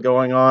bailout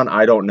going on.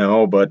 I don't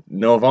know, but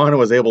Nelvana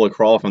was able to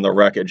crawl from the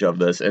wreckage of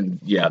this, and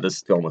yeah,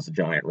 this film was a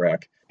giant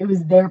wreck. It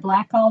was their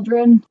Black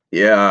Cauldron?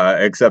 Yeah,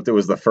 except it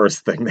was the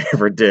first thing they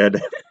ever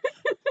did.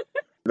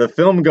 The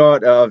film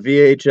got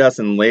VHS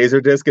and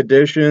Laserdisc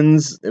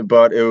editions,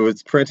 but it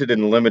was printed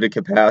in limited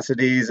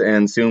capacities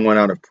and soon went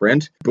out of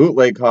print.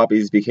 Bootleg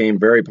copies became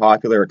very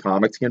popular at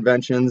comics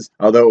conventions,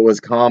 although it was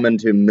common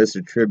to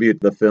misattribute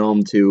the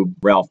film to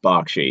Ralph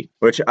Bakshi,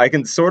 which I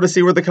can sort of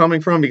see where they're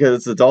coming from because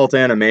it's adult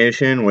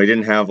animation. We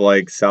didn't have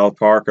like South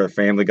Park or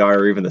Family Guy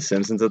or even The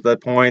Simpsons at that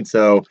point,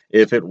 so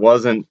if it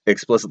wasn't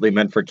explicitly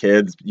meant for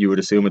kids, you would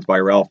assume it's by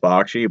Ralph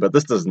Bakshi, but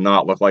this does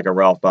not look like a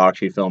Ralph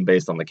Bakshi film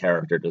based on the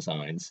character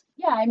designs.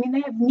 Yeah, I mean,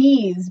 they have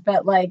knees,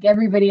 but, like,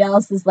 everybody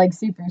else is, like,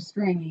 super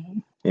stringy.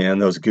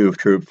 And those Goof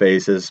Troop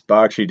faces.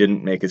 Bakshi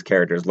didn't make his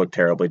characters look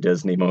terribly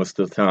Disney most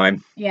of the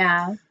time.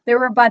 Yeah, there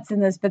were butts in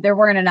this, but there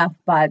weren't enough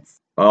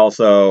butts.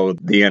 Also,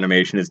 the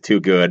animation is too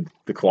good.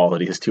 The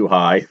quality is too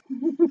high.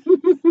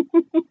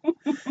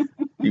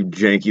 You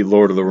janky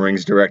Lord of the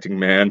Rings directing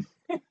man.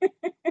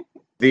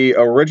 The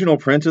original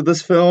print of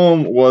this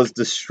film was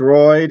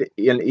destroyed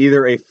in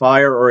either a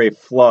fire or a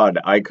flood.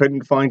 I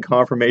couldn't find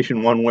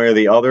confirmation one way or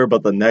the other,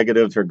 but the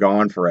negatives are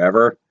gone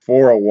forever.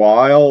 For a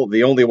while,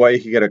 the only way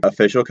you could get an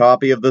official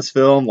copy of this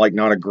film, like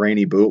not a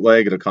grainy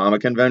bootleg at a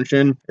comic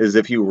convention, is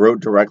if you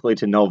wrote directly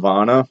to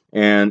Nelvana,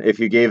 and if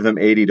you gave them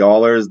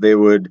 $80, they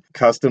would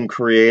custom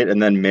create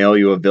and then mail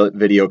you a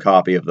video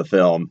copy of the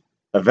film.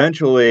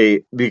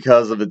 Eventually,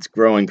 because of its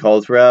growing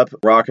cult rep,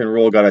 Rock and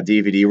Roll got a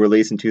DVD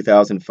release in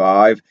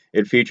 2005.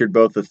 It featured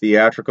both the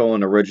theatrical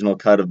and original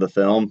cut of the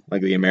film,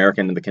 like the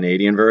American and the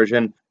Canadian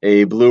version.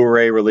 A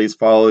Blu-ray release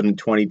followed in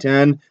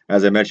 2010.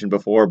 As I mentioned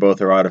before,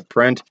 both are out of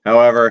print.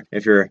 However,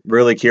 if you're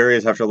really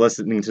curious after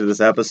listening to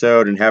this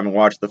episode and haven't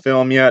watched the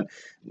film yet,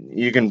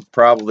 you can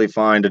probably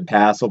find a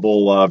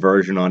passable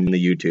version on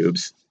the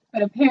YouTubes.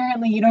 But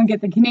apparently you don't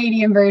get the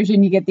Canadian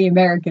version, you get the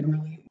American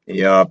release.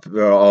 Yep,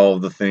 all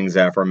of the things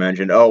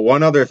aforementioned. Oh,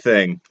 one other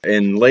thing.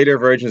 In later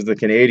versions of the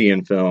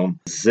Canadian film,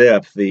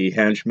 Zip, the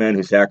henchman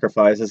who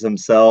sacrifices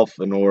himself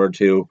in order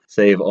to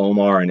save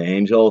Omar and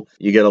Angel,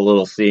 you get a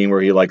little scene where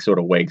he, like, sort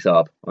of wakes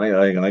up. Like,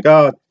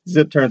 oh,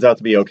 Zip turns out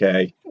to be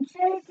okay.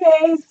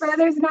 JK, his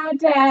brother's not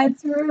dead,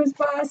 threw his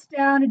boss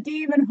down a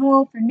demon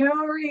hole for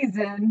no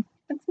reason.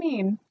 That's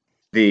mean.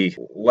 The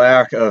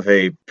lack of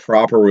a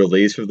proper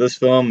release for this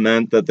film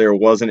meant that there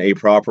wasn't a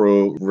proper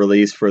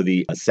release for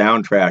the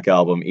soundtrack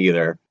album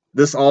either.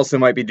 This also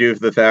might be due to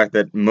the fact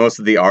that most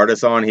of the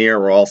artists on here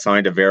were all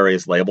signed to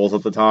various labels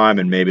at the time,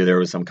 and maybe there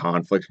was some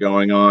conflict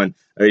going on.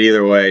 But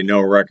either way,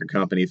 no record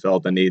company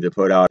felt the need to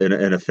put out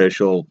an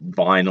official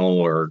vinyl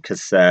or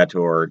cassette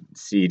or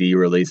CD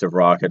release of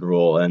Rock and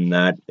Roll, and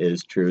that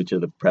is true to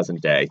the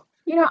present day.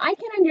 You know, I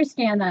can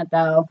understand that,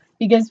 though,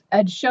 because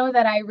a show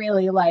that I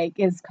really like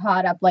is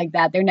caught up like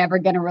that. They're never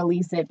going to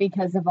release it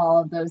because of all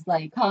of those,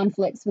 like,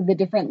 conflicts with the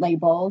different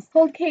labels.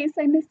 Cold Case,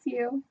 I miss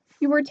you.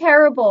 You were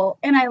terrible,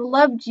 and I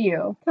loved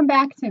you. Come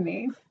back to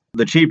me.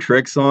 The Cheap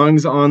Trick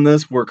songs on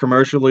this were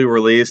commercially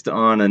released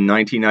on a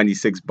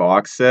 1996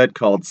 box set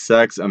called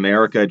Sex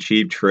America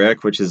Cheap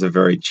Trick, which is a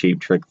very cheap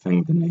trick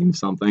thing to name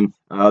something.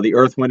 The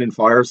Earth, Wind, and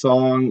Fire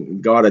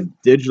song got a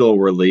digital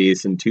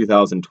release in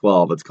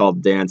 2012. It's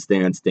called Dance,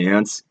 Dance,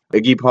 Dance.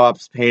 Iggy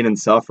Pop's Pain and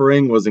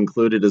Suffering was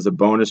included as a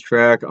bonus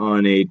track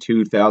on a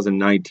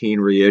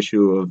 2019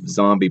 reissue of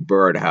Zombie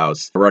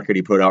Birdhouse, a record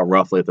he put out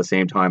roughly at the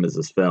same time as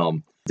this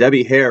film.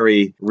 Debbie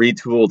Harry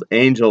retooled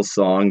Angel's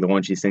song, the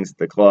one she sings at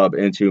the club,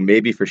 into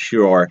Maybe for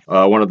Sure,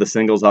 one of the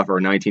singles off her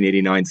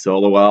 1989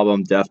 solo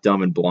album, Deaf,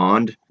 Dumb, and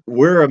Blonde.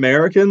 We're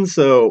Americans,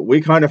 so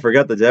we kind of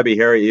forget that Debbie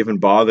Harry even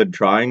bothered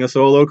trying a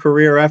solo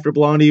career after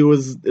Blondie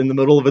was in the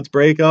middle of its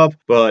breakup,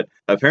 but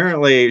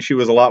apparently she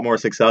was a lot more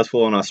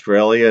successful in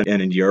Australia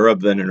and in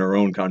Europe than in her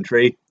own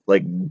country.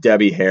 Like,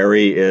 Debbie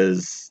Harry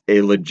is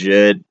a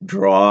legit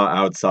draw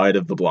outside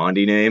of the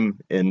Blondie name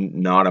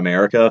in not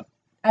America.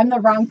 I'm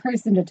the wrong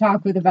person to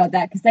talk with about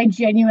that because I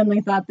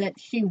genuinely thought that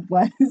she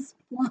was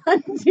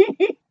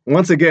Blondie.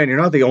 Once again, you're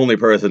not the only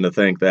person to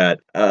think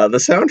that. The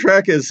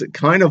soundtrack is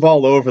kind of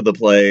all over the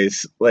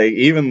place. Like,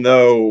 even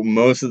though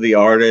most of the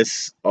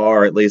artists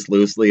are at least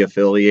loosely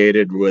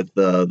affiliated with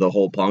the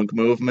whole punk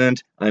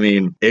movement, I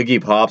mean,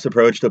 Iggy Pop's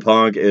approach to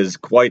punk is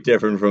quite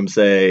different from,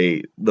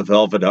 say, the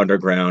Velvet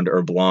Underground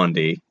or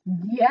Blondie.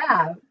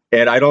 Yeah.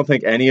 And I don't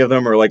think any of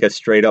them are like a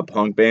straight up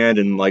punk band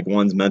in like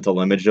one's mental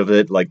image of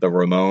it, like the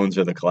Ramones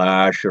or the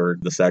Clash or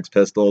the Sex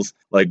Pistols.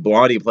 Like,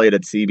 Blondie played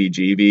at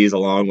CBGB's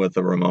along with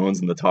the Ramones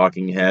and the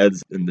Talking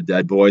Heads and the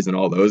Dead Boys and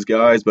all those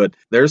guys, but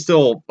they're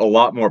still a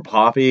lot more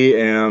poppy,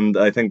 and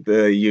I think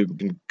you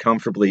can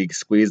comfortably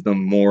squeeze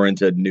them more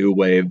into new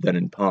wave than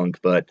in punk.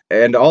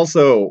 And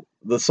also,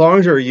 the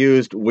songs are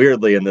used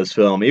weirdly in this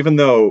film. Even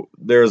though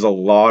there's a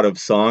lot of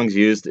songs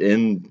used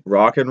in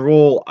rock and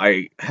roll,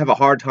 I have a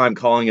hard time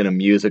calling it a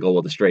musical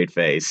with a straight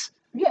face.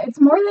 Yeah, it's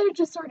more that it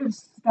just sort of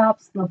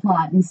stops the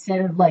plot instead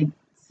of, like,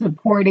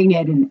 supporting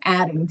it and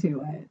adding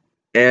to it.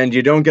 And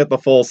you don't get the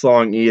full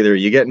song either.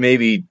 You get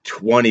maybe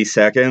 20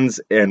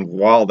 seconds, and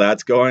while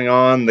that's going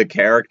on, the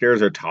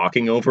characters are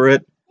talking over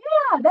it.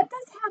 Yeah, that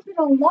does happen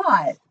a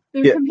lot.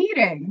 They're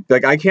competing.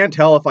 Like, I can't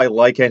tell if I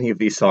like any of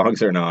these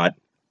songs or not.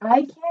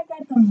 I can't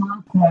get the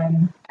mock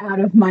one out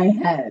of my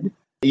head.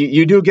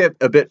 You do get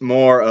a bit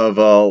more of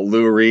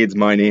Lou Reed's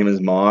My Name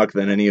is Mock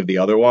than any of the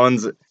other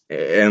ones.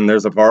 And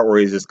there's a part where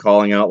he's just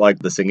calling out, like,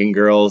 the singing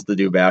girls to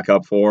do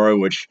backup for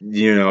him, which,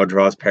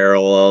 draws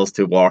parallels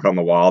to Walk on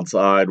the Wild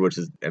Side, which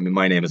is, I mean,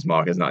 My Name is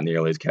Mock is not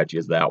nearly as catchy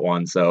as that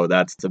one, so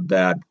that's a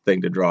bad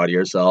thing to draw to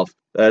yourself.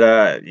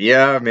 But,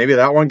 yeah, maybe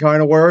that one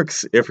kind of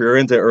works if you're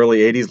into early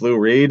 80s Lou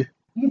Reed.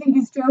 You think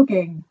he's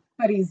joking,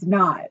 but he's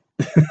not.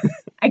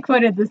 I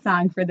quoted the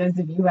song for those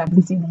of you who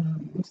haven't seen the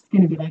movie, which is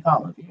going to be like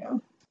all of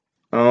you.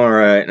 All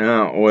right,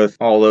 now with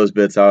all those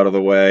bits out of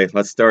the way,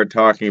 let's start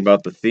talking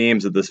about the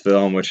themes of this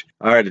film, which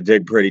I had to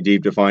dig pretty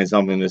deep to find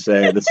something to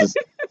say.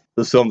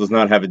 This film does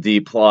not have a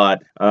deep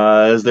plot.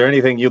 Is there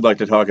anything you'd like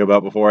to talk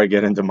about before I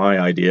get into my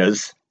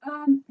ideas?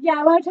 Yeah,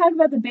 I want to talk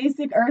about the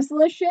basic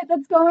Ursula shit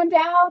that's going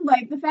down.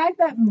 Like, the fact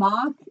that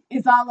Mock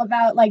is all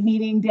about, like,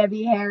 needing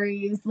Debbie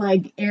Harry's,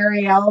 like,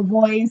 Ariel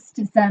voice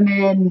to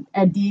summon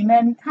a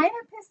demon kind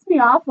of pissed me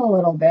off a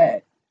little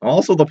bit.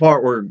 Also, the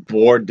part where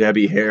bored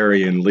Debbie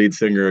Harry and lead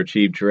singer of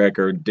Cheap Trick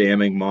are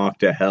damning Mock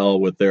to hell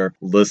with their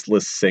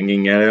listless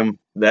singing at him.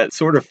 That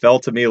sort of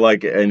felt to me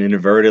like an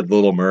inverted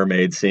Little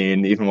Mermaid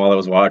scene, even while I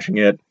was watching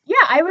it. Yeah,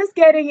 I was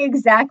getting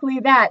exactly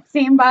that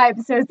same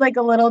vibe, so it's like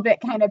a little bit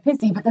kind of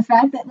pissy. But the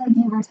fact that, like,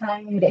 you were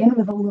tying it in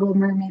with a Little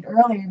Mermaid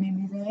earlier made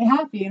me really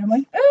happy, and I'm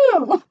like,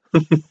 ooh.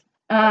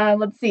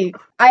 Let's see.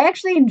 I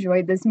actually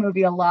enjoyed this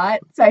movie a lot,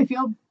 so I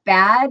feel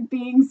bad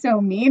being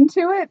so mean to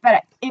it,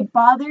 but it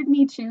bothered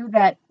me too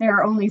that there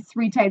are only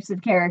 3 types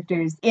of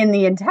characters in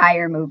the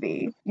entire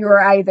movie. You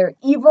are either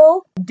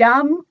evil,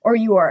 dumb, or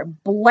you are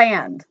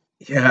bland.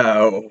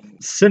 Yeah,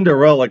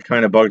 Cinderella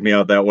kind of bugged me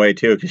out that way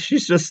too, because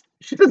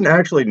she doesn't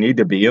actually need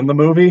to be in the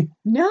movie.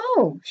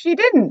 No, she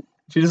didn't.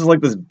 She's just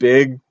like this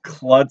big,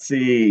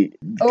 klutzy,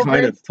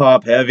 kind of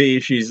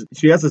top-heavy. She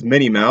has this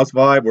Minnie Mouse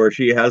vibe where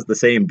she has the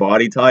same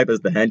body type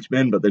as the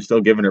henchmen, but they're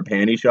still giving her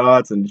panty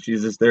shots, and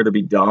she's just there to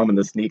be dumb and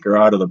to sneak her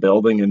out of the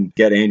building and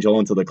get Angel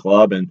into the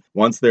club. And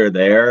once they're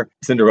there,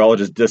 Cinderella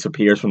just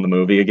disappears from the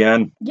movie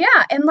again. Yeah,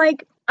 and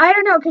like, I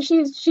don't know, because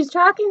she's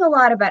talking a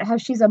lot about how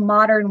she's a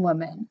modern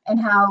woman and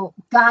how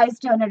guys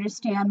don't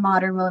understand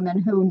modern women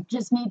who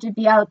just need to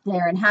be out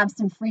there and have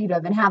some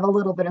freedom and have a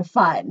little bit of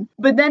fun.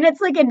 But then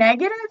it's like a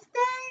negative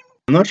thing.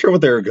 I'm not sure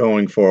what they were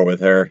going for with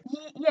her.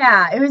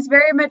 Yeah, it was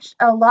very much,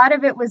 a lot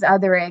of it was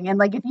othering. And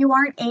like, if you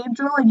aren't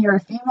Angel and you're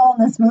a female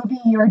in this movie,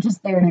 you're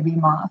just there to be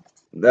mocked.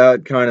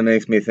 That kind of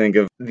makes me think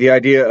of the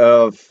idea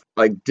of,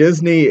 like,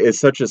 Disney is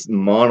such a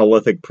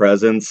monolithic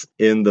presence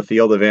in the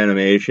field of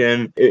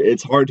animation.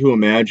 It's hard to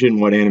imagine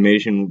what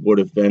animation would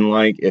have been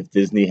like if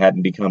Disney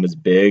hadn't become as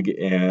big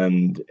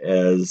and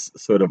as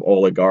sort of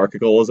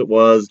oligarchical as it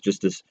was.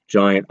 Just this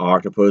giant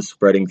octopus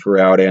spreading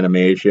throughout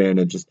animation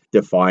and just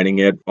defining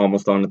it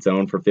almost on its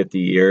own for 50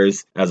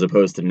 years, as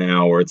opposed to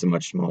now where it's a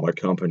much smaller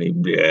company.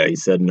 Yeah, he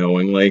said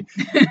knowingly.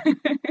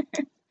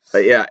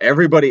 Yeah,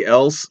 everybody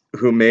else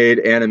who made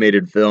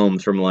animated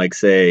films from, like,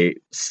 say,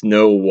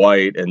 Snow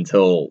White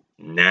until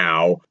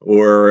now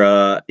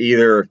were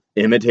either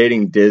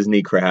imitating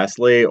Disney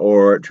crassly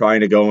or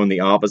trying to go in the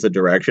opposite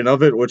direction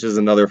of it, which is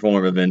another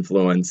form of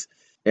influence.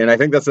 And I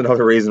think that's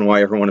another reason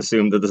why everyone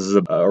assumed that this is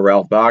a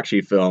Ralph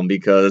Bakshi film,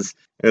 because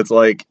it's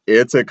like,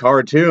 it's a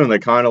cartoon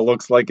that kind of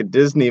looks like a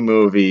Disney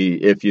movie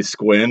if you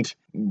squint,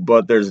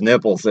 but there's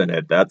nipples in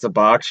it. That's a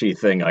Bakshi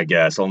thing, I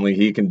guess. Only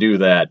he can do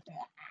that.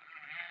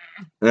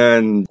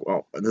 And,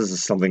 well, this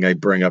is something I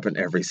bring up in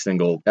every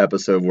single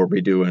episode where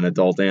we do an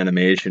adult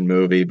animation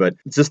movie, but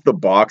just the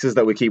boxes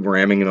that we keep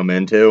ramming them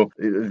into.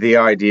 The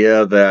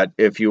idea that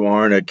if you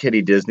aren't a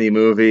kiddie Disney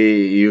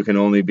movie, you can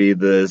only be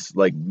this,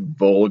 like,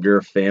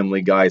 vulgar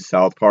Family Guy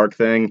South Park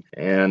thing.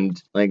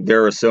 And, like,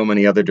 there are so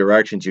many other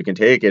directions you can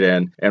take it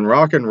in. And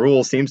Rock and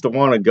Rule seems to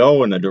want to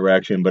go in a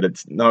direction, but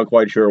it's not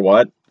quite sure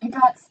what. It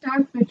got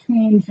stuck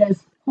between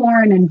just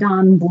porn and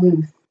Don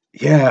Bluth.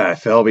 Yeah, I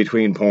fell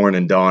between porn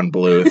and Don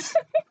Bluth.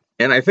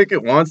 And I think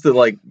it wants to,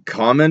 like,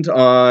 comment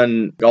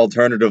on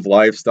alternative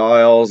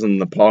lifestyles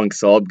and the punk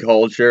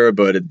subculture,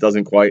 but it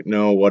doesn't quite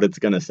know what it's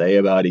going to say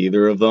about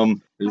either of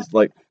them. There's,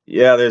 like,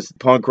 yeah, there's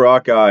punk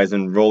rock guys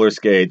and roller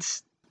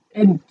skates.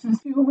 And to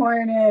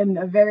shoehorn in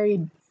a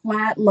very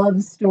flat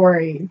love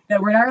story that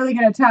we're not really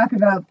going to talk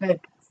about, but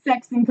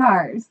sex and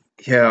cars.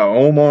 Yeah,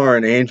 Omar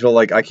and Angel,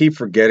 like, I keep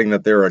forgetting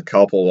that they're a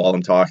couple while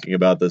I'm talking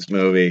about this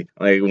movie.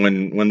 Like,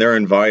 when they're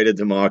invited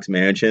to Mock's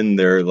mansion,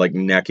 they're, like,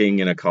 necking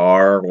in a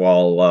car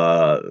while,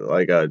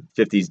 like, a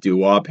 50s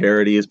doo-wop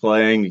parody is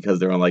playing because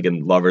they're on, like,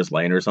 in Lover's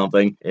Lane or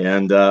something.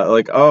 And,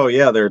 like, oh,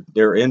 yeah,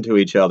 they're into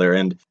each other.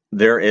 And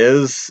there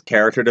is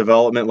character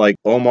development. Like,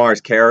 Omar's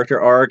character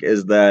arc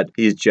is that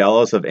he's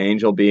jealous of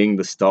Angel being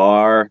the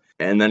star,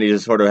 and then he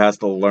just sort of has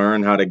to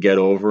learn how to get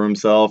over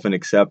himself and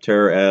accept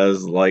her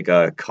as, like,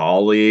 a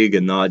colleague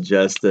and not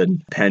just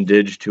an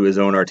appendage to his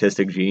own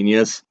artistic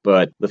genius.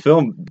 But the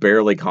film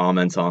barely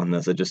comments on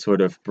this. It just sort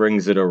of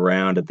brings it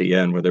around at the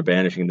end where they're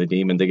banishing the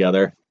demon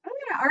together.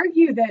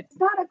 Argue that it's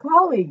not a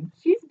colleague.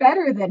 She's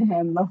better than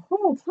him the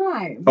whole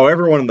time. Oh,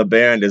 everyone in the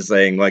band is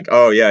saying, like,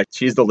 oh yeah,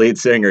 she's the lead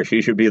singer,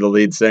 she should be the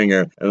lead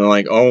singer. And then,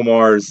 like,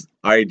 Omar's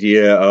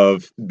idea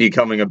of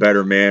becoming a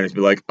better man is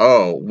be like,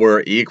 oh,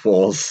 we're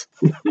equals.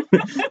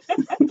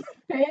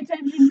 Pay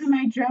attention to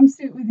my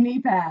jumpsuit with knee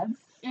pads.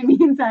 It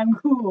means I'm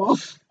cool.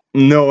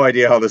 No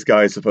idea how this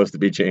guy is supposed to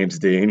be James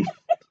Dean.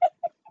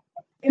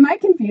 Am I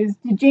confused?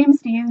 Did James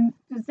Dean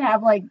just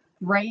have, like,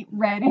 bright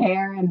red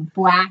hair and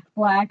black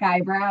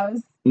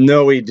eyebrows?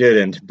 No, he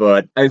didn't,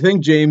 but I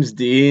think James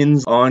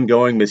Dean's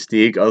ongoing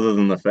mystique, other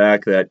than the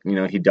fact that, you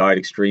know, he died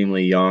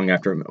extremely young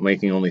after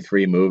making only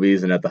 3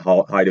 movies and at the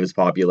height of his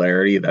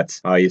popularity,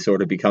 that's how you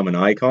sort of become an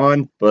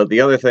icon. But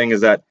the other thing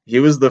is that he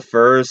was the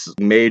first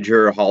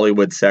major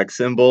Hollywood sex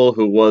symbol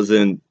who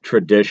wasn't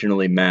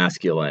traditionally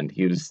masculine.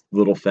 He was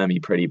little femmy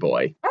pretty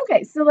boy.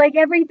 Okay, so like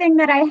everything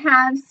that I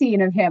have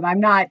seen of him, I'm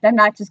not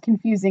just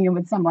confusing him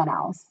with someone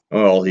else.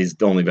 Well, he's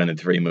only been in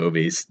 3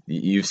 movies.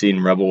 You've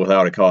seen Rebel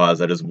Without a Cause.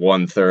 That is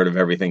 1/3 of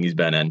everything he's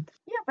been in.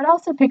 Yeah, but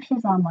also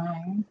pictures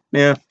online.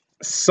 Yeah.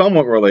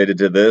 Somewhat related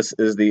to this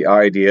is the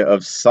idea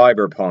of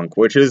cyberpunk,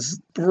 which is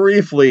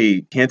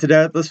briefly hinted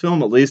at this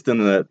film, at least in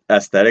the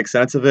aesthetic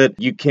sense of it.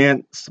 You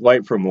can't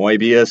swipe for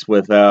Moebius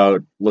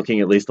without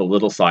looking at least a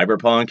little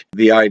cyberpunk.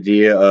 The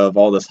idea of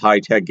all this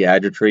high-tech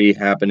gadgetry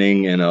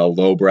happening in a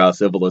lowbrow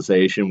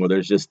civilization where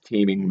there's just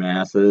teeming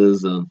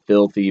masses of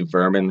filthy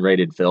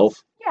vermin-rated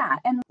filth. Yeah,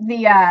 and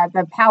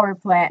the power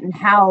plant and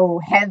how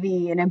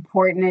heavy and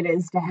important it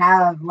is to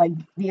have, like,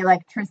 the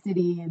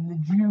electricity and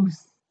the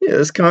juice. Yeah,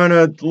 this kind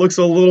of looks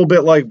a little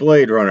bit like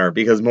Blade Runner,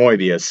 because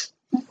Moebius.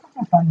 It's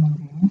such a fun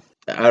movie.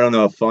 I don't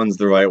know if fun's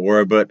the right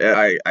word, but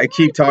I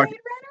keep talking...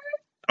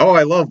 Oh,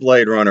 I love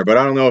Blade Runner, but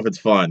I don't know if it's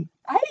fun.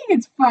 I think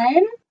it's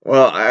fun.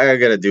 Well, I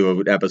gotta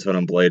do an episode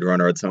on Blade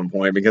Runner at some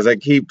point, because I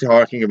keep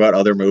talking about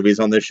other movies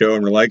on this show,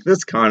 and we're like,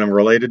 this kind of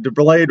related to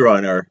Blade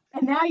Runner.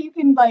 And now you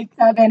can, like,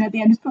 sub in at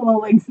the end, just put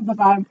little links at the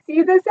bottom.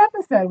 See this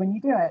episode when you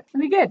do it.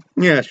 It'll be good.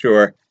 Yeah,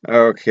 sure.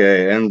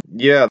 Okay, and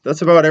yeah,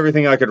 that's about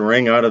everything I could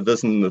wring out of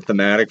this in the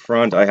thematic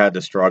front. I had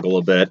to struggle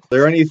a bit. Is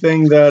there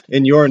anything that,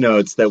 in your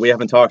notes, that we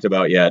haven't talked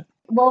about yet?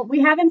 Well, we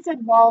haven't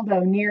said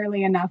Waldo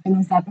nearly enough in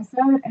this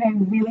episode, and I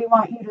really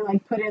want you to,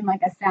 like, put in,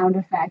 like, a sound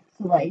effect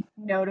to, like,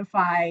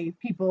 notify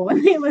people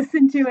when they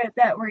listen to it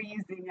that we're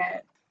using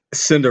it.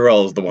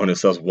 Cinderella's the one who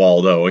says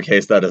Waldo, in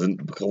case that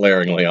isn't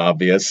glaringly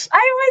obvious.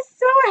 I was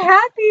so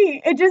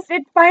happy.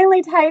 It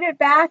finally tied it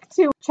back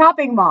to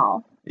Chopping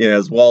Mall.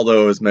 Yes,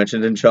 Waldo is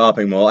mentioned in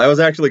Chopping Mall. I was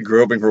actually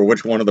groping for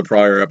which one of the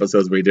prior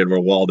episodes we did where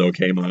Waldo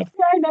came up.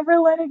 I never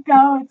let it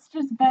go. It's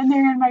just been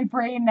there in my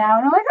brain now.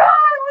 And I'm like,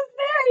 oh, it was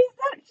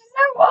there. She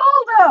said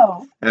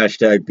Waldo.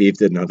 Hashtag Beef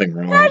did nothing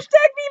wrong. Hashtag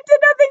Beef did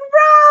nothing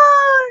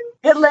wrong.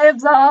 It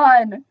lives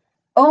on.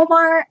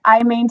 Omar,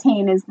 I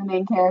maintain, is the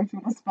main character,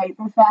 despite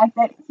the fact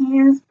that he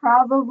is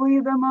probably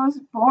the most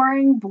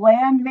boring,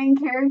 bland main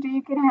character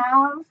you can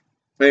have.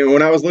 I mean,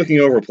 when I was looking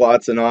over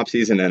plot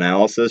synopses and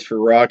analysis for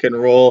Rock and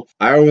Roll,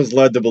 I was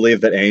led to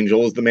believe that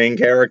Angel is the main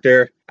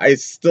character. I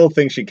still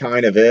think she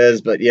kind of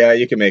is, but yeah,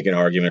 you can make an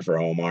argument for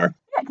Omar.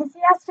 Yeah, because he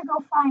has to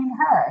go find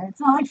her.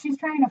 It's not like she's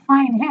trying to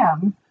find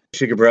him.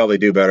 She could probably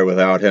do better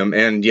without him.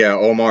 And yeah,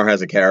 Omar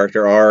has a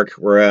character arc,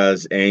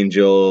 whereas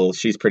Angel,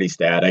 she's pretty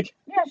static.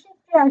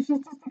 Yeah, she's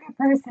just a good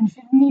person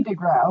shouldn't need to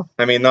grow.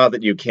 I mean, not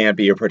that you can't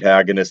be a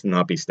protagonist and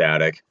not be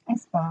static. I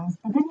suppose.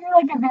 But then you're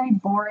like a very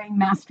boring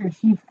Master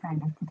Chief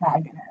kind of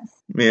protagonist.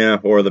 Yeah,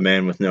 or the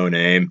man with no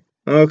name.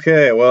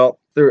 Okay, well,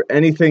 is there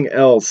anything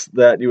else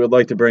that you would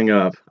like to bring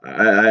up?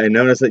 I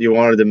noticed that you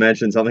wanted to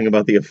mention something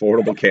about the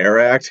Affordable Care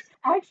Act.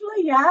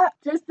 Actually, yeah,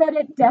 just that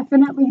it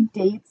definitely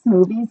dates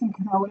movies. You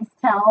can always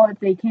tell if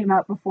they came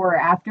out before or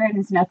after, and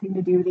it's nothing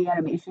to do with the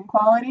animation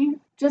quality.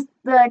 Just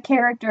the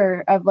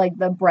character of like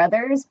the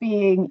brothers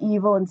being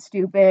evil and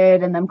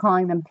stupid, and them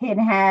calling them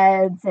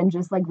pinheads, and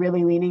just like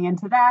really leaning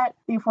into that.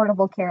 The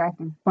Affordable Care Act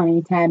of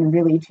 2010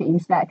 really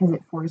changed that because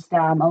it forced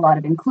a lot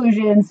of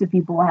inclusion, so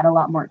people had a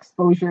lot more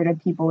exposure to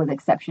people with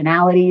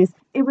exceptionalities.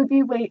 It would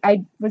be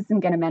I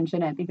wasn't going to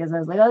mention it because I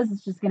was like, oh, this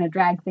is just going to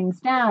drag things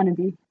down and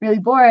be really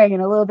boring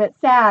and a little bit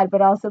sad,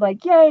 but also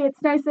like, yay,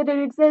 it's nice that it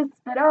exists,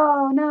 but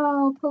oh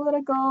no,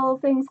 political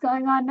things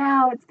going on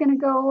now, it's going to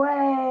go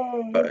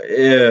away.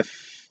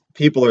 If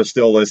people are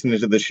still listening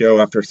to the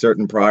show after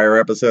certain prior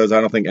episodes, I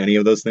don't think any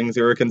of those things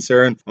are a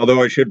concern,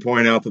 although I should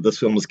point out that this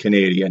film is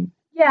Canadian.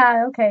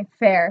 Yeah, okay,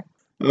 fair.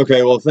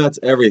 Okay, well, if that's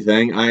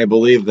everything, I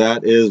believe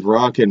that is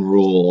Rock and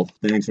Roll.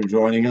 Thanks for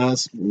joining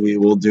us. We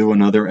will do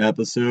another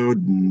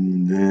episode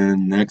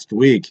then next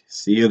week.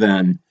 See you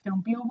then.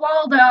 Don't be a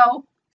Waldo.